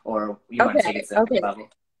it, or you want to take Okay. it to the next Okay. level?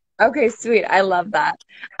 Okay, sweet. I love that.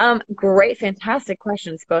 Great, fantastic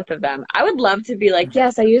questions, both of them. I would love to be like,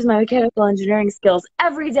 yes, I use my mechanical engineering skills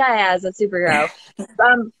every day as a superhero.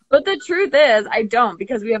 But the truth is, I don't,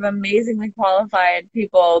 because we have amazingly qualified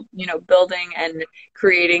people, building and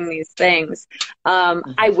creating these things.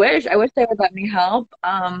 I wish they would let me help.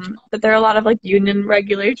 But there are a lot of like union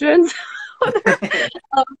regulations.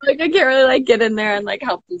 Like I can't really like get in there and like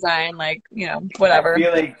help design, like, I whatever.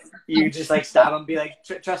 feel like you just like stop and be like,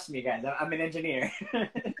 trust me, guys, I'm an engineer.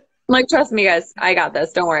 Like, trust me, guys, I got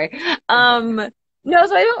this. Don't worry. Um, no,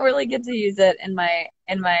 so I don't really get to use it in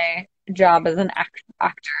my job as an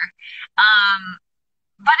actor. Um,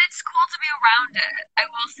 but it's cool to be around it. I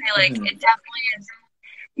will say, like, Mhm. it definitely is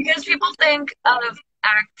because people think of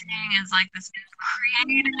acting as like this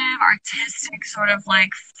creative, artistic sort of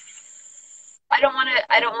like. I don't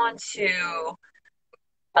want to.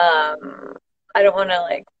 Um, I don't want to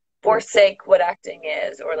like forsake what acting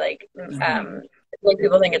is, or like Mhm. like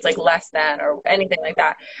people think it's like less than or anything like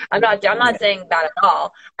that. I'm not Yeah. saying that at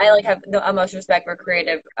all. I like have the utmost respect for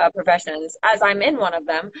creative professions, as I'm in one of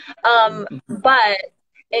them. Mhm. But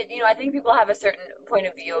I think people have a certain point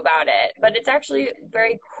of view about it, but it's actually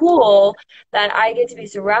very cool that I get to be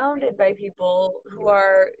surrounded by people who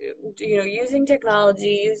are, using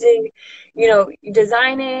technology, using,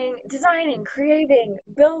 designing, creating,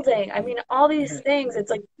 building. I mean, all these things. It's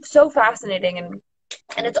like so fascinating,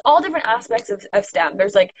 and it's all different aspects of STEM.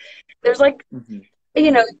 There's like Mhm.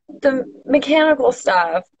 the mechanical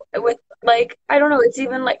stuff with like I don't know. It's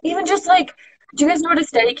even like even just like. Do you guys know what a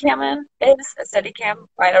Steadicam is? A Steadicam?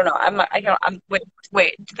 I don't know. I don't.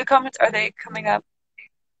 Wait. The comments, are they coming up?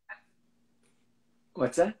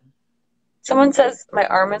 What's that? Someone says my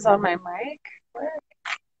arm is on my mic. Where?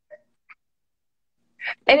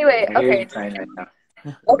 Anyway, I hear okay. you fine right now.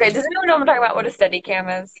 Does anyone know what I'm talking about? What a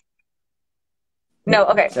Steadicam is? No.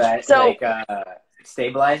 Okay. So So like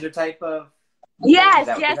stabilizer type of thing? Is yes,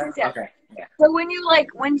 that what you're yes, yes, talking? yes. Okay. Yeah. So when you're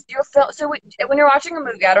when you're watching a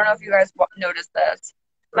movie, I don't know if you guys noticed this.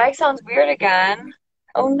 Mike sounds weird again.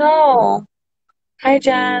 Oh no. Hi,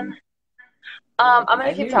 Jen. I'm I gonna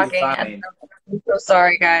keep hear you talking, and fine. I'm so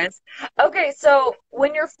sorry, guys. Okay, so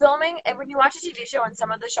when you're filming and when you watch a TV show and some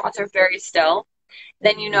of the shots are very still,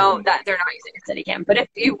 then you know Mhm. that they're not using a Steadicam. But if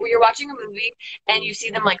you're watching a movie and you see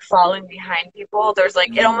them like following behind people, there's like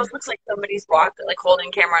it Mhm. almost looks like somebody's like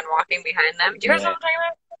holding camera and walking behind them. Do you guys know Yeah. what I'm talking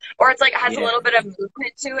about? Or it's like has a Yeah. little bit of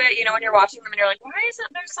movement to it, when you're watching them and you're like, why isn't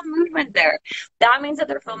there some movement there? That means that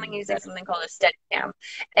they're filming using something called a Steadicam.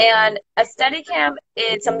 And a Steadicam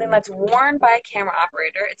is something that's worn by a camera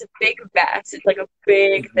operator. It's a big vest. It's like a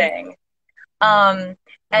big Mhm. thing.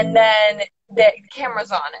 And then the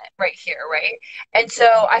camera's on it right here, right? And so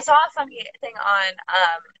I saw a funny thing on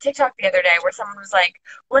TikTok the other day where someone was like,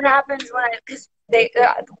 "What happens when because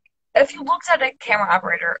if you looked at a camera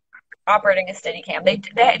operator operating a Steadicam, they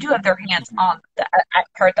do have their hands Mhm. on the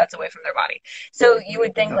part that's away from their body. So you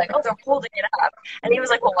would think like, Okay. oh, they're holding it up. And he was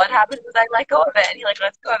like, well, what happens if I let go of it? And he like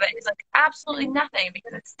lets go of it. And he's like, absolutely nothing,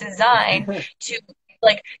 because it's designed to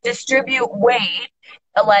like distribute weight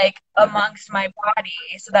like amongst my body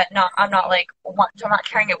so that so I'm not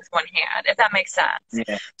carrying it with one hand, if that makes sense.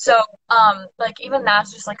 Yeah. So like even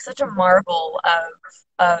that's just like such a marvel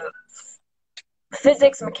of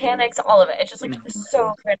physics, mechanics, all of it. It's just like Mhm.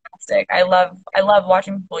 so fantastic. I love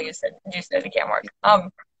watching people use Steadicam work.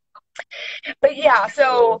 But yeah,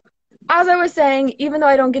 so as I was saying, even though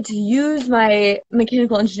I don't get to use my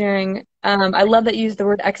mechanical engineering, I love that you use the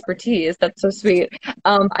word expertise. That's so sweet.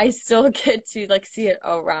 I still get to like see it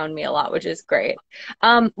around me a lot, which is great.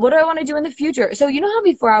 What do I want to do in the future? So you know how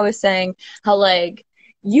before I was saying how like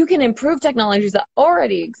you can improve technologies that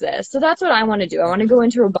already exist. So that's what I want to do. I want to go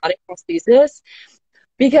into robotic prosthesis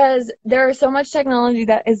because there is so much technology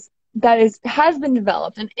that is has been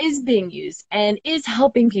developed and is being used and is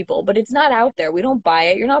helping people, but it's not out there. We don't buy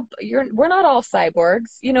it. We're not all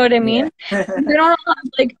cyborgs. You know what I Yeah. mean? We don't have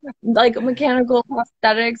like mechanical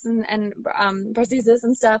prosthetics and prosthesis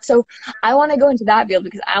and stuff. So I want to go into that field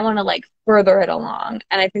because I want to like further it along,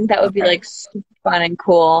 and I think that would be Okay. like super fun and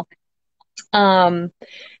cool.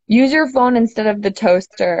 Use your phone instead of the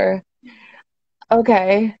toaster.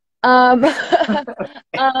 Okay. Um,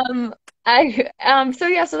 so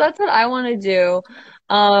yeah, so that's what I want to do.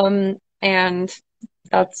 And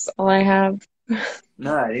that's all I have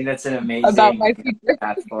No, I think that's an about my amazing future.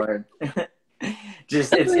 path forward.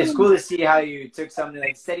 Just it's cool to see how you took something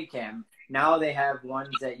like Steadicam. Now they have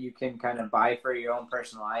ones that you can kind of buy for your own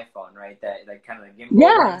personal iPhone, right? That like kind of the gimbal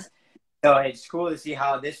Yeah. ones. So it's cool to see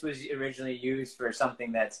how this was originally used for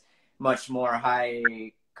something that's much more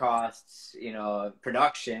high costs,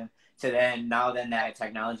 production. To then that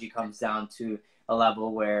technology comes down to a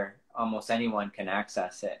level where almost anyone can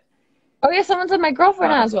access it. Oh yeah, someone said my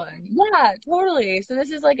girlfriend Um, has one. Yeah, totally. So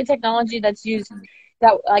this is like a technology that's used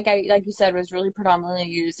that like you said was really predominantly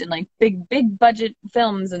used in like big budget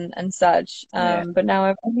films and such. yeah, But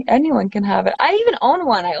now anyone can have it. I even own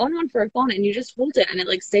one. I own one for a phone and you just hold it and it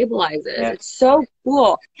like stabilizes. yeah, It's so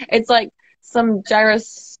cool. It's like some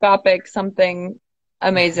gyroscopic something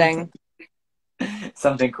amazing.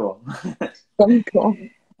 something cool. Something cool.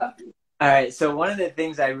 All right, so one of the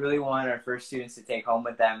things I really want our first students to take home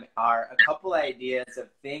with them are a couple ideas of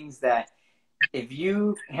things that if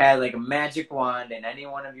you had like a magic wand in any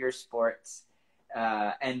one of your sports,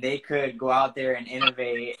 and they could go out there and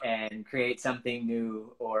innovate and create something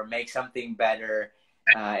new or make something better,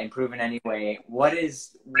 improve in any way, what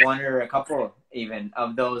is one or a couple even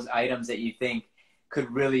of those items that you think could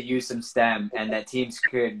really use some STEM and that teams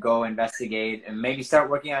could go investigate and maybe start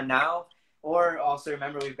working on now? Or also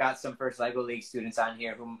remember, we've got some first LEGO League students on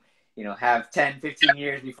here whom, have 10, 15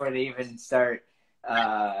 years before they even start,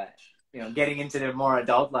 getting into their more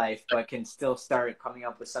adult life, but can still start coming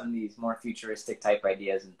up with some of these more futuristic type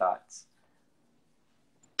ideas and thoughts.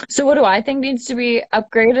 So what do I think needs to be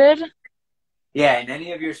upgraded? Yeah, in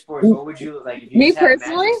any of your sports, what would you like if you Me just had a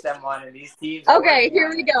personally? magic STEM on and these teams are Okay, working here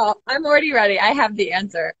on we it? go. I'm already ready. I have the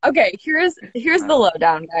answer. Okay, here's the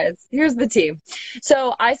lowdown, guys. Here's the team.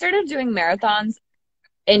 So I started doing marathons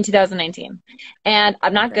in 2019, and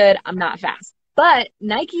I'm not Okay. good. I'm not fast. But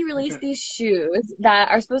Nike released these shoes that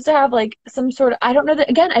are supposed to have like some sort of, I don't know that,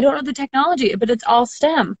 again, I don't know the technology, but it's all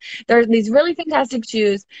STEM. There's these really fantastic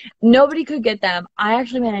shoes. Nobody could get them. I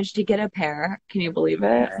actually managed to get a pair. Can you believe All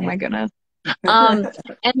it? Oh my right. goodness.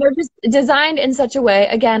 And they're just designed in such a way.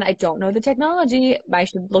 Again, I don't know the technology. I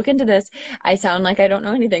should look into this. I sound like I don't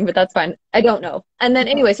know anything, but that's fine. I don't know. And then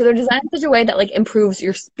anyway, so they're designed in such a way that like improves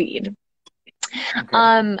your speed. Okay.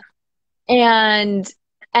 Um, and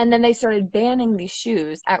and then they started banning these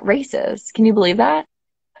shoes at races. Can you believe that?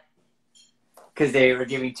 Because they were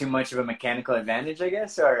giving too much of a mechanical advantage, I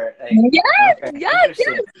guess, or like, Yes, okay, yes,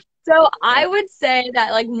 interesting. yes. So I Yeah. would say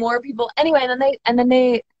that like more people anyway, and then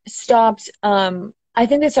they stopped I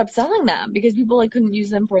think they stopped selling them because people like couldn't use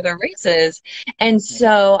them for their races. And Yeah.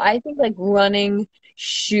 so I think like running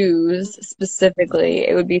shoes specifically,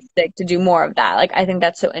 it would be sick to do more of that. Like I think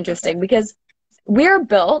that's so Okay. interesting because we're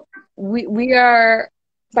built we are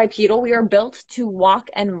bipedal, we are built to walk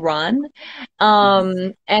and run.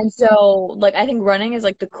 Mhm. And so like I think running is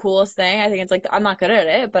like the coolest thing. I think it's like I'm not good at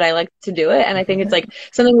it, but I like to do it. And I think it's like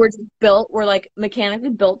something we're like mechanically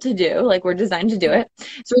built to do, like we're designed to do Yeah. it.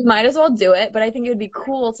 So we might as well do it. But I think it would be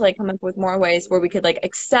cool to like come up with more ways where we could like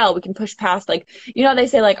excel. We can push past like they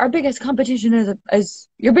say like our biggest competition is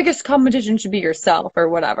your biggest competition should be yourself or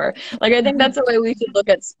whatever. Like I think that's the way we should look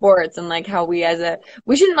at sports and like how we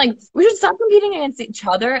should stop competing against each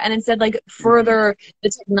other and instead like Mhm. further the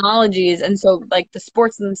technologies, and so like the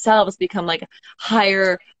sports themselves become like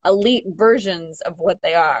higher elite versions of what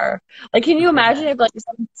they are. Like can you imagine Yeah. if like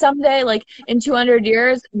someday like in 200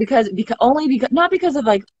 years because not because of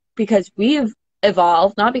like because we've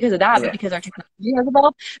evolved, not because of that, but Yeah. because our technology has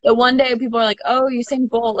evolved, that one day people are like, oh, Usain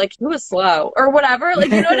Bolt, like he was slow or whatever,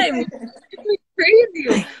 like you know what I mean? It's like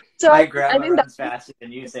crazy. So My I grandma think that runs faster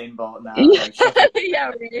than Usain Bolt now. yeah, Like she'll be.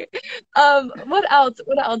 yeah, right. What else?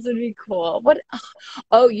 What else would be cool?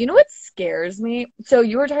 Oh, you know what scares me? So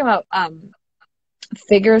you were talking about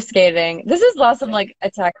figure skating. This is less of Yeah. like a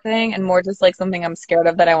tech thing and more just like something I'm scared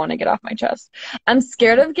of that I want to get off my chest. I'm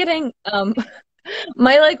scared of getting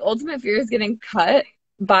my like ultimate fear is getting cut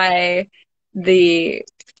by the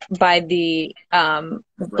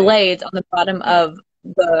Blade. blades on the bottom Yeah. of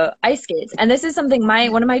the ice skates. And this is something my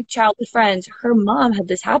one of my childhood friends, her mom had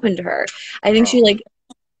this happen to her. I think she Oh. like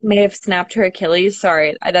may have snapped her Achilles.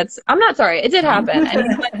 Sorry, I'm not sorry. It did happen, and you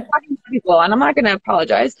know, I'm talking to people, and I'm not going to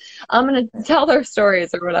apologize. I'm going to tell their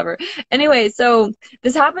stories or whatever. Anyway, so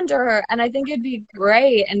this happened to her, and I think it'd be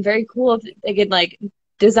great and very cool if they could like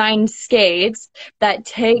design skates that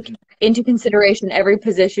take into consideration every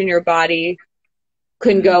position your body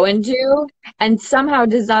can go into, and somehow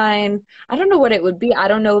design. I don't know what it would be. I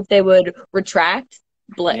don't know if they would retract.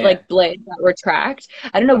 Like blades that retract.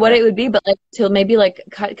 I don't know what it would be, but like to maybe like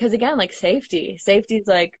cut, because again, like safety's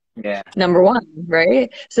like number one,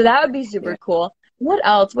 right? So that would be super cool. What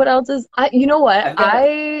else is you know what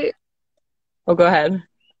oh, go ahead.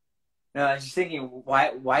 No, I was just thinking,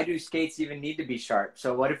 why do skates even need to be sharp?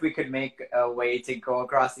 So what if we could make a way to go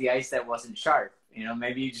across the ice that wasn't sharp? You know,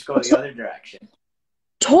 maybe you just go the other direction.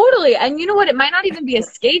 Totally. And you know what? It might not even be a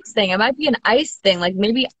skates thing. It might be an ice thing. Like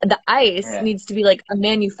maybe the ice needs to be like a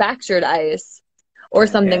manufactured ice or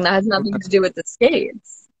something that has nothing to do with the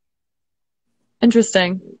skates.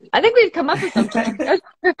 Interesting. I think we've come up with something.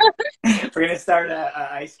 We're going to start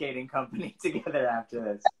a ice skating company together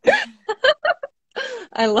after this.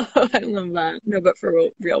 I love that. No, but for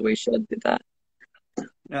real, we should do that.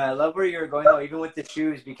 No, I love where you're going though, even with the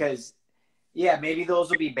shoes, because maybe those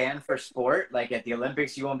will be banned for sport. Like at the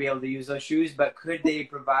Olympics, you won't be able to use those shoes, but could they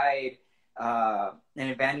provide an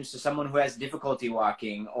advantage to someone who has difficulty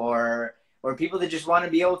walking or people that just want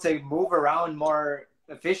to be able to move around more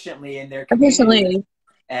efficiently in their community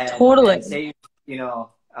and save, you know,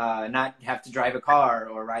 not have to drive a car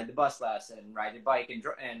or ride the bus less and ride the bike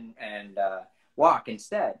and walk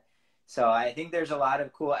instead. So I think there's a lot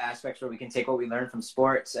of cool aspects where we can take what we learn from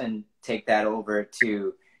sports and take that over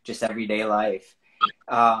to just everyday life.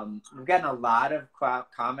 We've gotten a lot of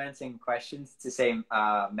comments and questions to say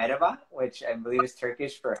merhaba, which I believe is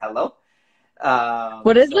Turkish for hello.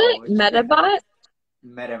 What is it? Merhaba?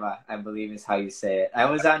 Merhaba, I believe is how you say it. I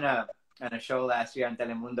was on a show last year on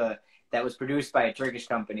Telemundo that was produced by a Turkish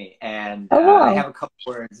company, and I have a couple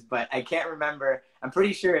words, but I can't remember. I'm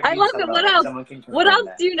pretty sure it means I love it. What else? What else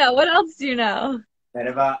do you know? What else do you know?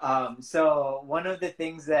 So one of the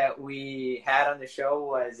things that we had on the show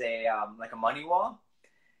was a like a money wall,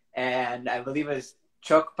 and I believe it was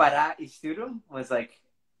 "Çok para istiyorum," was like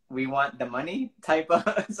we want the money type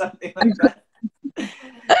of something like that.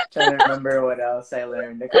 Trying to remember what else I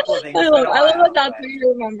learned. A couple of things. I love that that's what you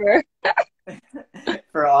remember.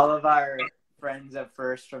 For all of our friends of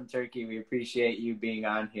First from Turkey, we appreciate you being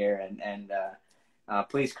on here, and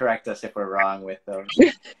please correct us if we're wrong with those.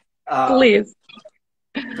 Please.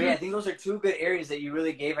 But I think those are two good areas that you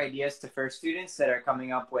really gave ideas to First students that are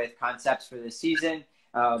coming up with concepts for this season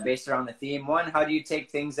based around the theme. One, how do you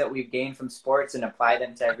take things that we've gained from sports and apply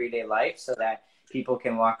them to everyday life so that people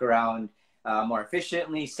can walk around more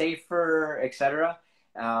efficiently, safer, etc.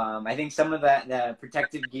 I think some of the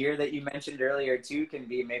protective gear that you mentioned earlier too can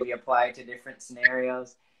be maybe applied to different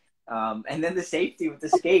scenarios. And then the safety with the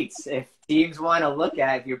skates. If teams want to look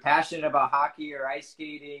at, if you're passionate about hockey or ice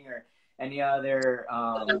skating or any other,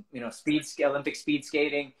 Olympic speed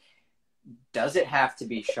skating, does it have to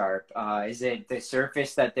be sharp? Is it the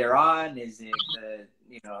surface that they're on? Is it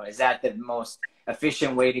is that the most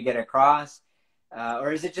efficient way to get across?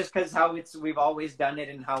 Or is it just because we've always done it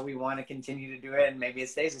and how we want to continue to do it, and maybe it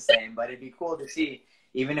stays the same? But it'd be cool to see,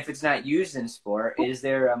 even if it's not used in sport, is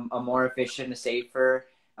there a more efficient, a safer,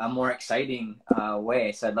 a more exciting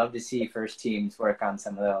way? So I'd love to see First teams work on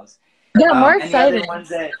some of those. Yeah, more exciting. Any other ones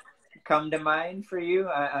that come to mind for you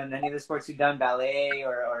on any of the sports you've done, ballet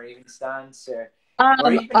or even stunts or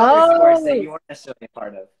even other sports that you weren't necessarily a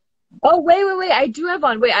part of? Oh, wait. I do have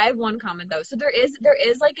one. Wait, I have one comment though. So there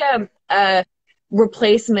is like a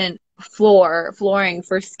replacement flooring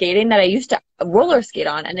for skating that I used to roller skate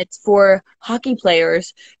on, and it's for hockey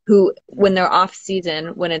players who, when they're off season,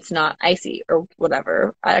 when it's not icy or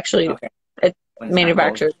whatever. It's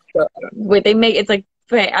manufactured. So, wait, they make it's like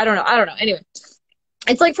I don't know. Anyway,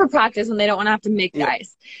 it's like for practice when they don't want to have to make the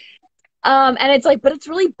ice. And it's like, but it's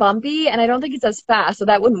really bumpy, and I don't think it's as fast, so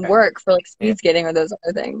that wouldn't work for like speed skating or those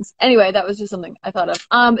other things. Anyway, that was just something I thought of.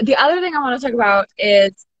 The other thing I want to talk about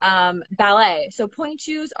is ballet. So point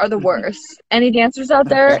shoes are the worst. Any dancers out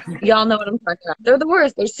there, y'all know what I'm talking about. They're the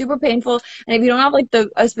worst. They're super painful, and if you don't have like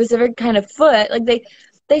a specific kind of foot, like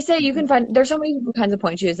they say you can find, there's so many different kinds of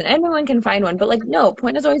point shoes and anyone can find one, but like, no,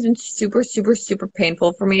 point has always been super, super, super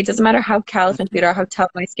painful for me. It doesn't matter how callous my feet are, how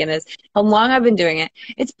tough my skin is, how long I've been doing it.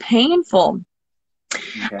 It's painful.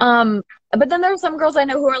 Okay. But then there's some girls I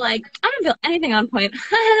know who are like, I don't feel anything on point.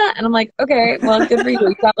 And I'm like, okay, well, good for you.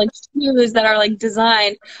 You got like shoes that are like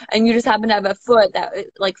designed and you just happen to have a foot that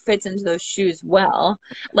like fits into those shoes well.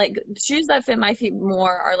 Like shoes that fit my feet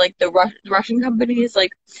more are like the Russian companies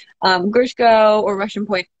like Grishko or Russian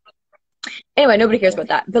Point. Anyway, nobody cares about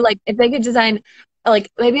that. But like if they could design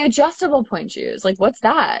like maybe adjustable point shoes, like what's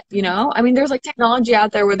that? You know? I mean, there's like technology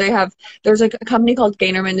out there where they have there's like a company called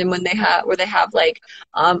Gainerman and when they have where they have like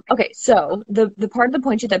okay, so the part of the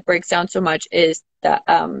point shoe that breaks down so much is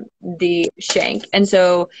the shank. And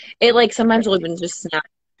so it like sometimes will even just snap.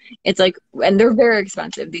 It's like and they're very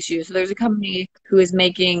expensive, these shoes. So there's a company who is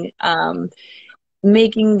making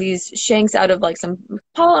these shanks out of like some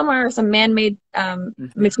polymer or some man-made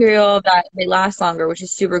Mm-hmm. material that they last longer, which is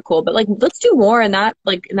super cool. But like, let's do more in that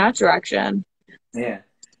like in that direction. Yeah.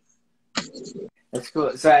 That's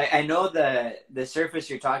cool. So I know the surface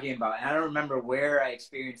you're talking about, and I don't remember where I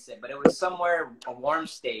experienced it, but it was somewhere a warm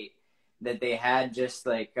state that they had just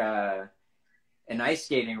like an ice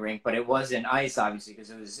skating rink, but it wasn't ice obviously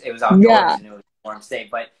because it was outdoors Yeah, and it was a warm state.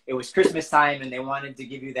 But it was Christmas time, and they wanted to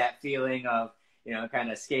give you that feeling of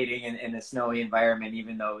kind of skating in a snowy environment,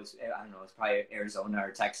 even though it was, I don't know, it's probably Arizona or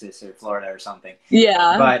Texas or Florida or something.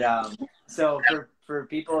 yeah. But so for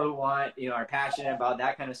people who want, are passionate about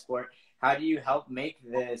that kind of sport, how do you help make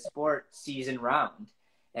the sport season round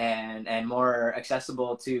and more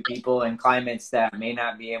accessible to people in climates that may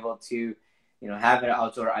not be able to, have an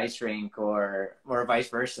outdoor ice rink or vice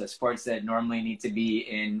versa, sports that normally need to be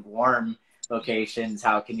in warm locations?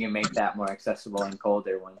 How can you make that more accessible in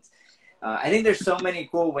colder ones? I think there's so many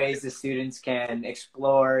cool ways the students can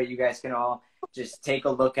explore. You guys can all just take a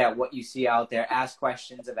look at what you see out there, ask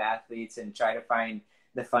questions of athletes, and try to find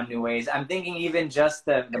the fun new ways. I'm thinking even just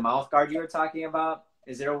the mouth guard you were talking about.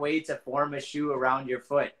 Is there a way to form a shoe around your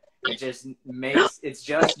foot? It's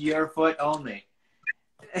just your foot only.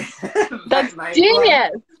 That's my foot.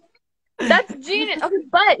 genius. That's genius. Okay,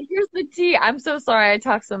 but here's the tea. I'm so sorry I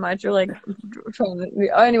talk so much. You're like trying to,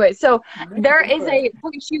 oh, anyway. So No, go for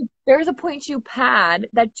it. there's a point shoe pad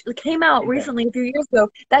that came out Okay. recently a few years ago.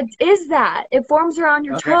 That is that. It forms around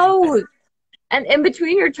your Okay. toes and in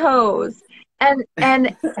between your toes. And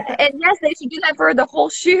yes, they should do that for the whole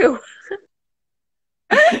shoe.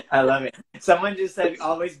 I love it. Someone just said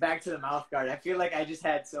always back to the mouth guard. I feel like I just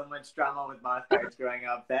had so much drama with mouth guards growing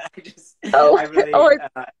up that Oh, I really oh,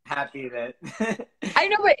 happy that I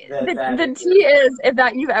know, but that the tea is if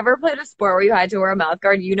that you've ever played a sport where you had to wear a mouth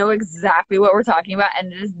guard, you know exactly what we're talking about,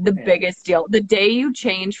 and it is the yeah, biggest deal. The day you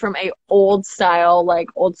change from a old style, like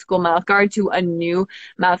old school mouth guard to a new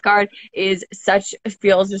mouth guard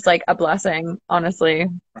feels just like a blessing, honestly.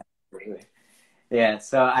 absolutely. Yeah.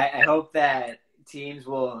 So I hope that teams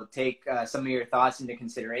will take some of your thoughts into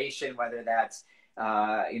consideration, whether that's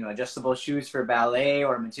adjustable shoes for ballet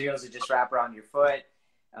or materials that just wrap around your foot.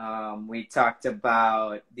 We talked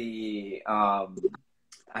about I'm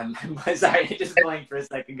sorry, I just blanked for a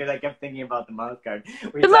second because I kept thinking about the mouth guard.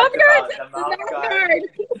 We The mouth talked guard, about the the mouth mouth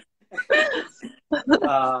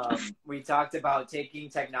guard. guard. We talked about taking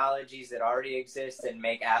technologies that already exist and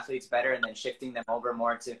make athletes better, and then shifting them over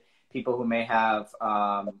more to people who may have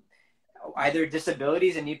either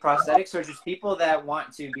disabilities and need prosthetics, or just people that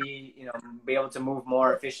want to be able to move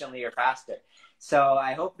more efficiently or faster. So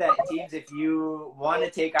I hope that teams, if you want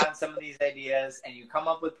to take on some of these ideas and you come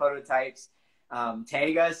up with prototypes,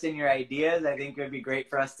 tag us in your ideas. I think it would be great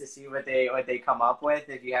for us to see what they come up with.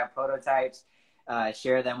 If you have prototypes,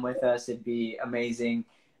 share them with us. It'd be amazing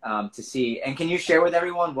to see. And can you share with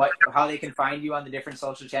everyone how they can find you on the different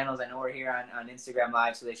social channels? I know we're here on Instagram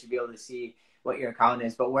Live, so they should be able to see what your account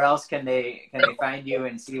is. But where else can they find you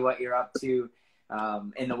and see what you're up to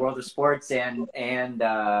in the world of sports and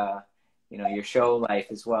your show life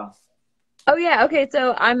as well? Oh yeah, okay.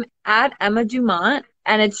 So I'm at Emma Dumont,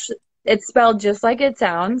 and it's spelled just like it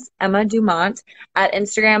sounds, Emma Dumont at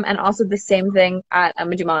Instagram, and also the same thing at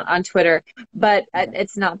Emma Dumont on Twitter. But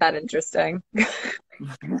it's not that interesting.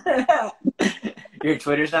 Your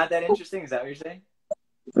Twitter's not that interesting? Is that what you're saying?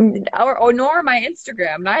 Or nor my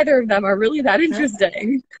Instagram. Neither of them are really that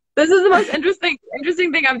interesting. This is the most interesting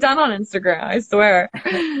thing I've done on Instagram, I swear.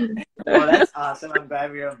 Well, that's awesome. I'm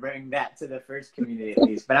glad we were able to bring that to the first community at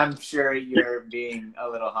least, but I'm sure you're being a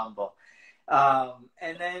little humble.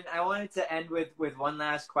 And then I wanted to end with one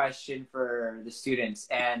last question for the students,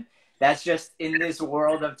 and that's just in this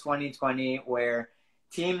world of 2020 where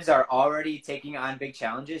teams are already taking on big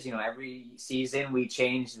challenges. Every season we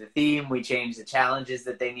change the theme, we change the challenges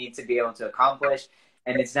that they need to be able to accomplish,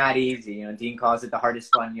 and it's not easy. Dean calls it the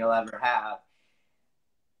hardest fun you'll ever have.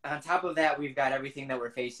 On top of that, we've got everything that we're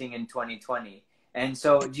facing in 2020. And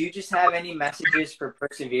so do you just have any messages for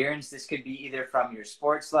perseverance? This could be either from your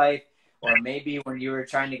sports life or maybe when you were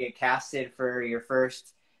trying to get casted for your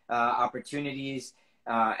first opportunities.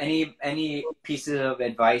 Any pieces of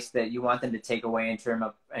advice that you want them to take away in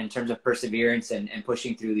terms of perseverance and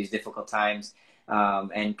pushing through these difficult times,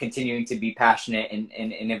 and continuing to be passionate and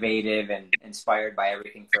innovative and inspired by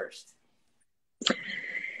everything first?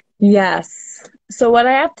 Yes. So what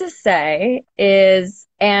I have to say is,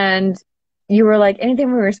 and you were like anything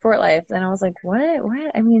from your sport life, and I was like, what?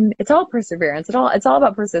 What? I mean, it's all perseverance. It's all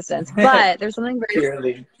about persistence. But there's something very,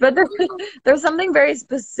 Purely. but there's something very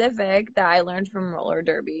specific that I learned from roller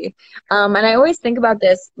derby. And I always think about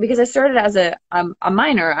this because I started as a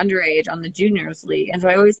minor underage on the juniors league, and so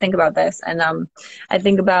I always think about this, and I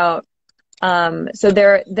think about so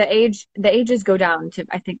the ages go down to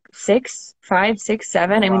I think 6, 5, 6,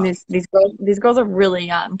 7. I mean Wow. these girls are really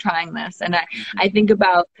young trying this, and I think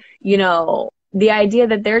about, you know, the idea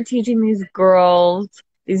that they're teaching these girls,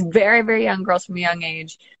 these very, very young girls from a young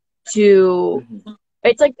age, to Mm-hmm.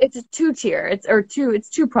 it's like it's a two-tier, it's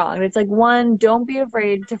two-pronged. It's like, one, don't be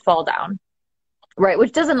afraid to fall down. Right,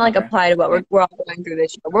 which doesn't like Okay. apply to what Yeah. we're all going through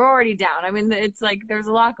this year. We're already down. I mean, it's like there's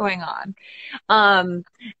a lot going on. Um,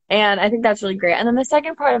 and I think that's really great. And then the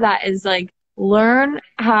second part of that is like learn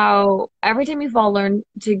how every time you fall, learn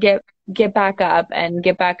to get back up and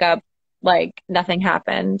get back up like nothing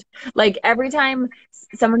happened. Like every time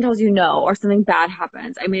someone tells you no or something bad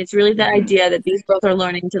happens. I mean, it's really the Mm-hmm. idea that these girls are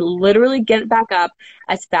learning to literally get back up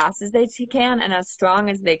as fast as they can and as strong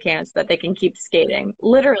as they can so that they can keep skating.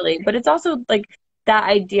 Literally. But it's also like that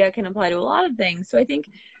idea can apply to a lot of things. So I think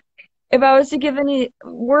if I was to give any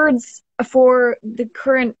words for the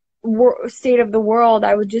current state of the world,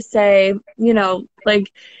 I would just say, you know,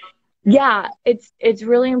 like, yeah, it's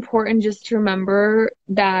really important just to remember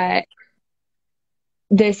that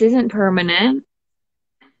this isn't permanent.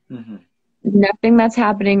 Mm-hmm. Nothing that's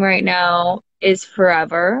happening right now is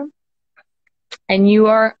forever, and you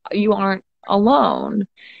aren't alone.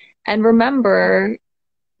 And remember,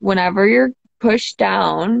 whenever you're pushed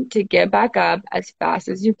down, to get back up as fast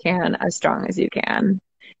as you can, as strong as you can,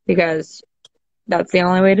 because that's the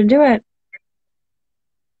only way to do it.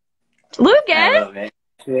 I Lucas! love it.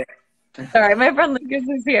 Yeah. Sorry, my friend Lucas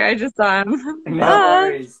is here. I just saw him. No Ah.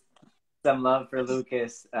 worries. Some love for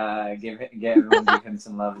Lucas. Everyone give him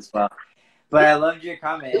some love as well. But I loved your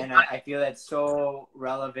comment, and I feel that's so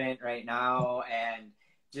relevant right now. And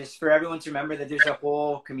just for everyone to remember that there's a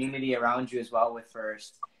whole community around you as well with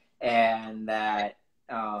First, and that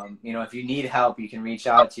you know, if you need help, you can reach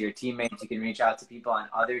out to your teammates. You can reach out to people on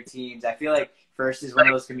other teams. I feel like First is one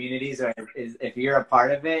of those communities where if you're a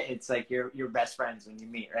part of it, it's like you're best friends when you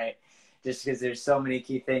meet, right? Just because there's so many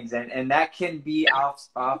key things, and that can be off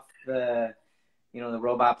the, you know, the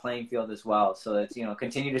robot playing field as well. So it's, you know,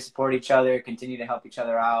 continue to support each other, continue to help each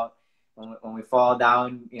other out. When we fall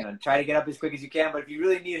down, you know, try to get up as quick as you can. But if you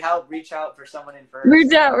really need help, reach out for someone in First.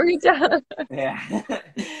 Reach out. Yeah,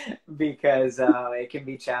 because it can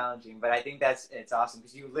be challenging. But I think it's awesome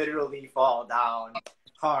because you literally fall down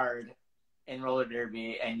hard in roller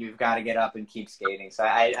derby and you've got to get up and keep skating. So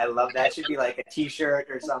I love that. Should be like a T-shirt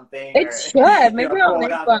or something, It or should. you know, Maybe a I'll quote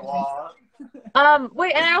make on the one. wall.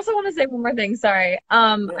 Wait, and I also want to say one more thing. Sorry.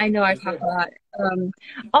 Yeah, I know I for talk sure. a lot.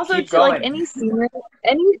 Also Keep to like going.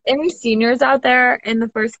 any seniors out there in the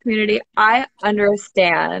First community, I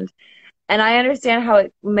understand. And I understand how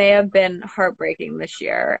it may have been heartbreaking this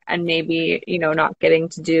year and maybe, you know, not getting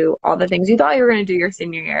to do all the things you thought you were going to do your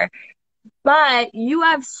senior year. But you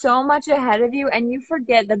have so much ahead of you, and you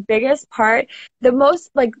forget the biggest part, the most,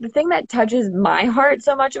 like, the thing that touches my heart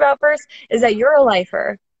so much about First is that you're a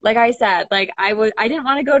lifer. Like I said, like I didn't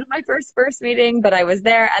want to go to my first meeting, but I was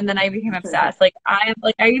there, and then I became obsessed. I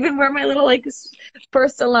even wear my little like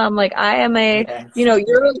First alum. Like I am a, you Yes. know,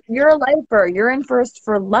 you're a lifer. You're in First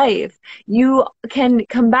for life. You can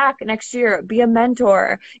come back next year, be a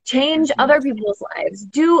mentor, change Mhm. other people's lives,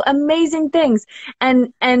 do amazing things,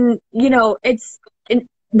 and you know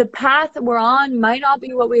the path we're on might not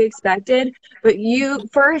be what we expected, but you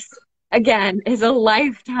First again is a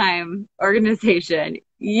lifetime organization.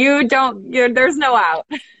 There's no out.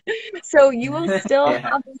 So you will still Yeah.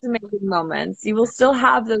 have those amazing moments. You will still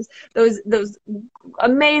have those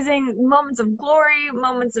amazing moments of glory,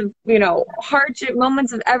 moments of, you know, hardship,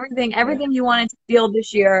 moments of Yeah. everything you wanted to feel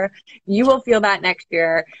this year. You will feel that next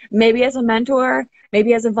year. Maybe as a mentor,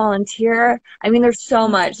 maybe as a volunteer. I mean, there's so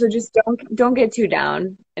much. So just don't get too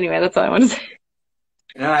down. Anyway, that's all I want to say.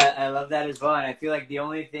 No, I love that as well. And I feel like the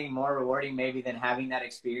only thing more rewarding maybe than having that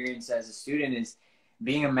experience as a student is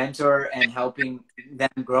being a mentor and helping them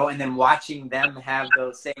grow and then watching them have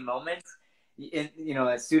those same moments.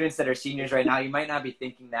 as students that are seniors right now, you might not be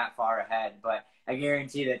thinking that far ahead, but I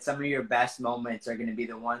guarantee that some of your best moments are going to be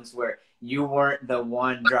the ones where you weren't the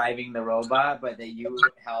one driving the robot, but that you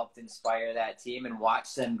helped inspire that team and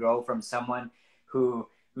watch them grow from someone who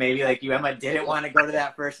maybe like you, Emma, didn't want to go to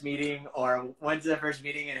that first meeting or went to the first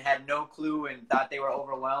meeting and had no clue and thought they were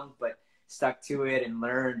overwhelmed, but stuck to it and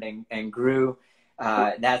learned and grew.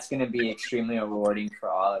 That's going to be extremely rewarding for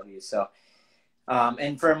all of you. So,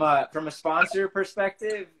 and from a sponsor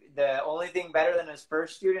perspective, the only thing better than a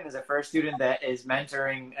first student is a first student that is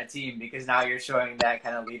mentoring a team, because now you're showing that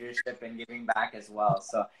kind of leadership and giving back as well.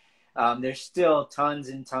 So there's still tons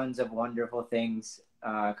and tons of wonderful things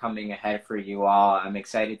coming ahead for you all. I'm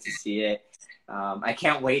excited to see it. I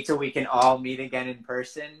can't wait till we can all meet again in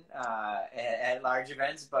person at large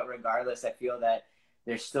events. But regardless, I feel that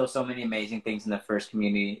there's still so many amazing things in the first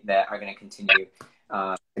community that are going to continue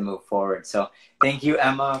to move forward. So thank you,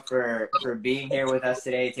 Emma, for being here with us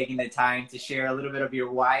today, taking the time to share a little bit of your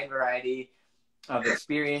wide variety of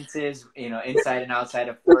experiences, inside and outside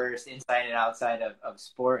of first, inside and outside of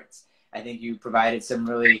sports. I think you provided some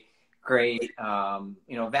really great,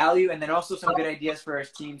 value, and then also some good ideas for our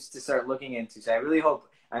teams to start looking into. So I really hope,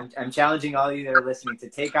 I'm challenging all of you that are listening to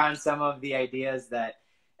take on some of the ideas that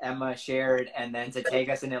Emma shared, and then to take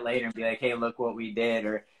us in it later and be like, hey, look what we did,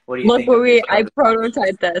 or what do you think? I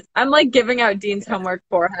prototyped this. I'm like giving out Dean's homework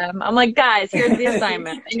for him. I'm like, guys, here's the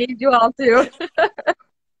assignment. I need you all to.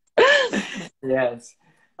 Yes,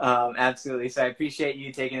 absolutely. So I appreciate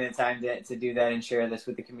you taking the time to do that and share this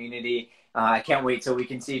with the community. I can't wait till we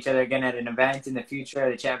can see each other again at an event in the future,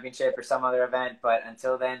 at a championship or some other event. But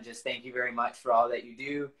until then, just thank you very much for all that you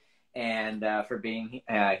do and for being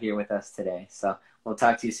here with us today. So we'll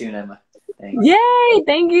talk to you soon, Emma. Thanks. Yay!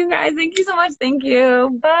 Thank you, guys. Thank you so much. Thank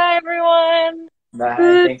you. Bye, everyone.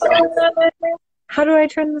 Bye. Thanks. How do I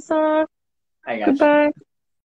turn this off? I got Goodbye. you.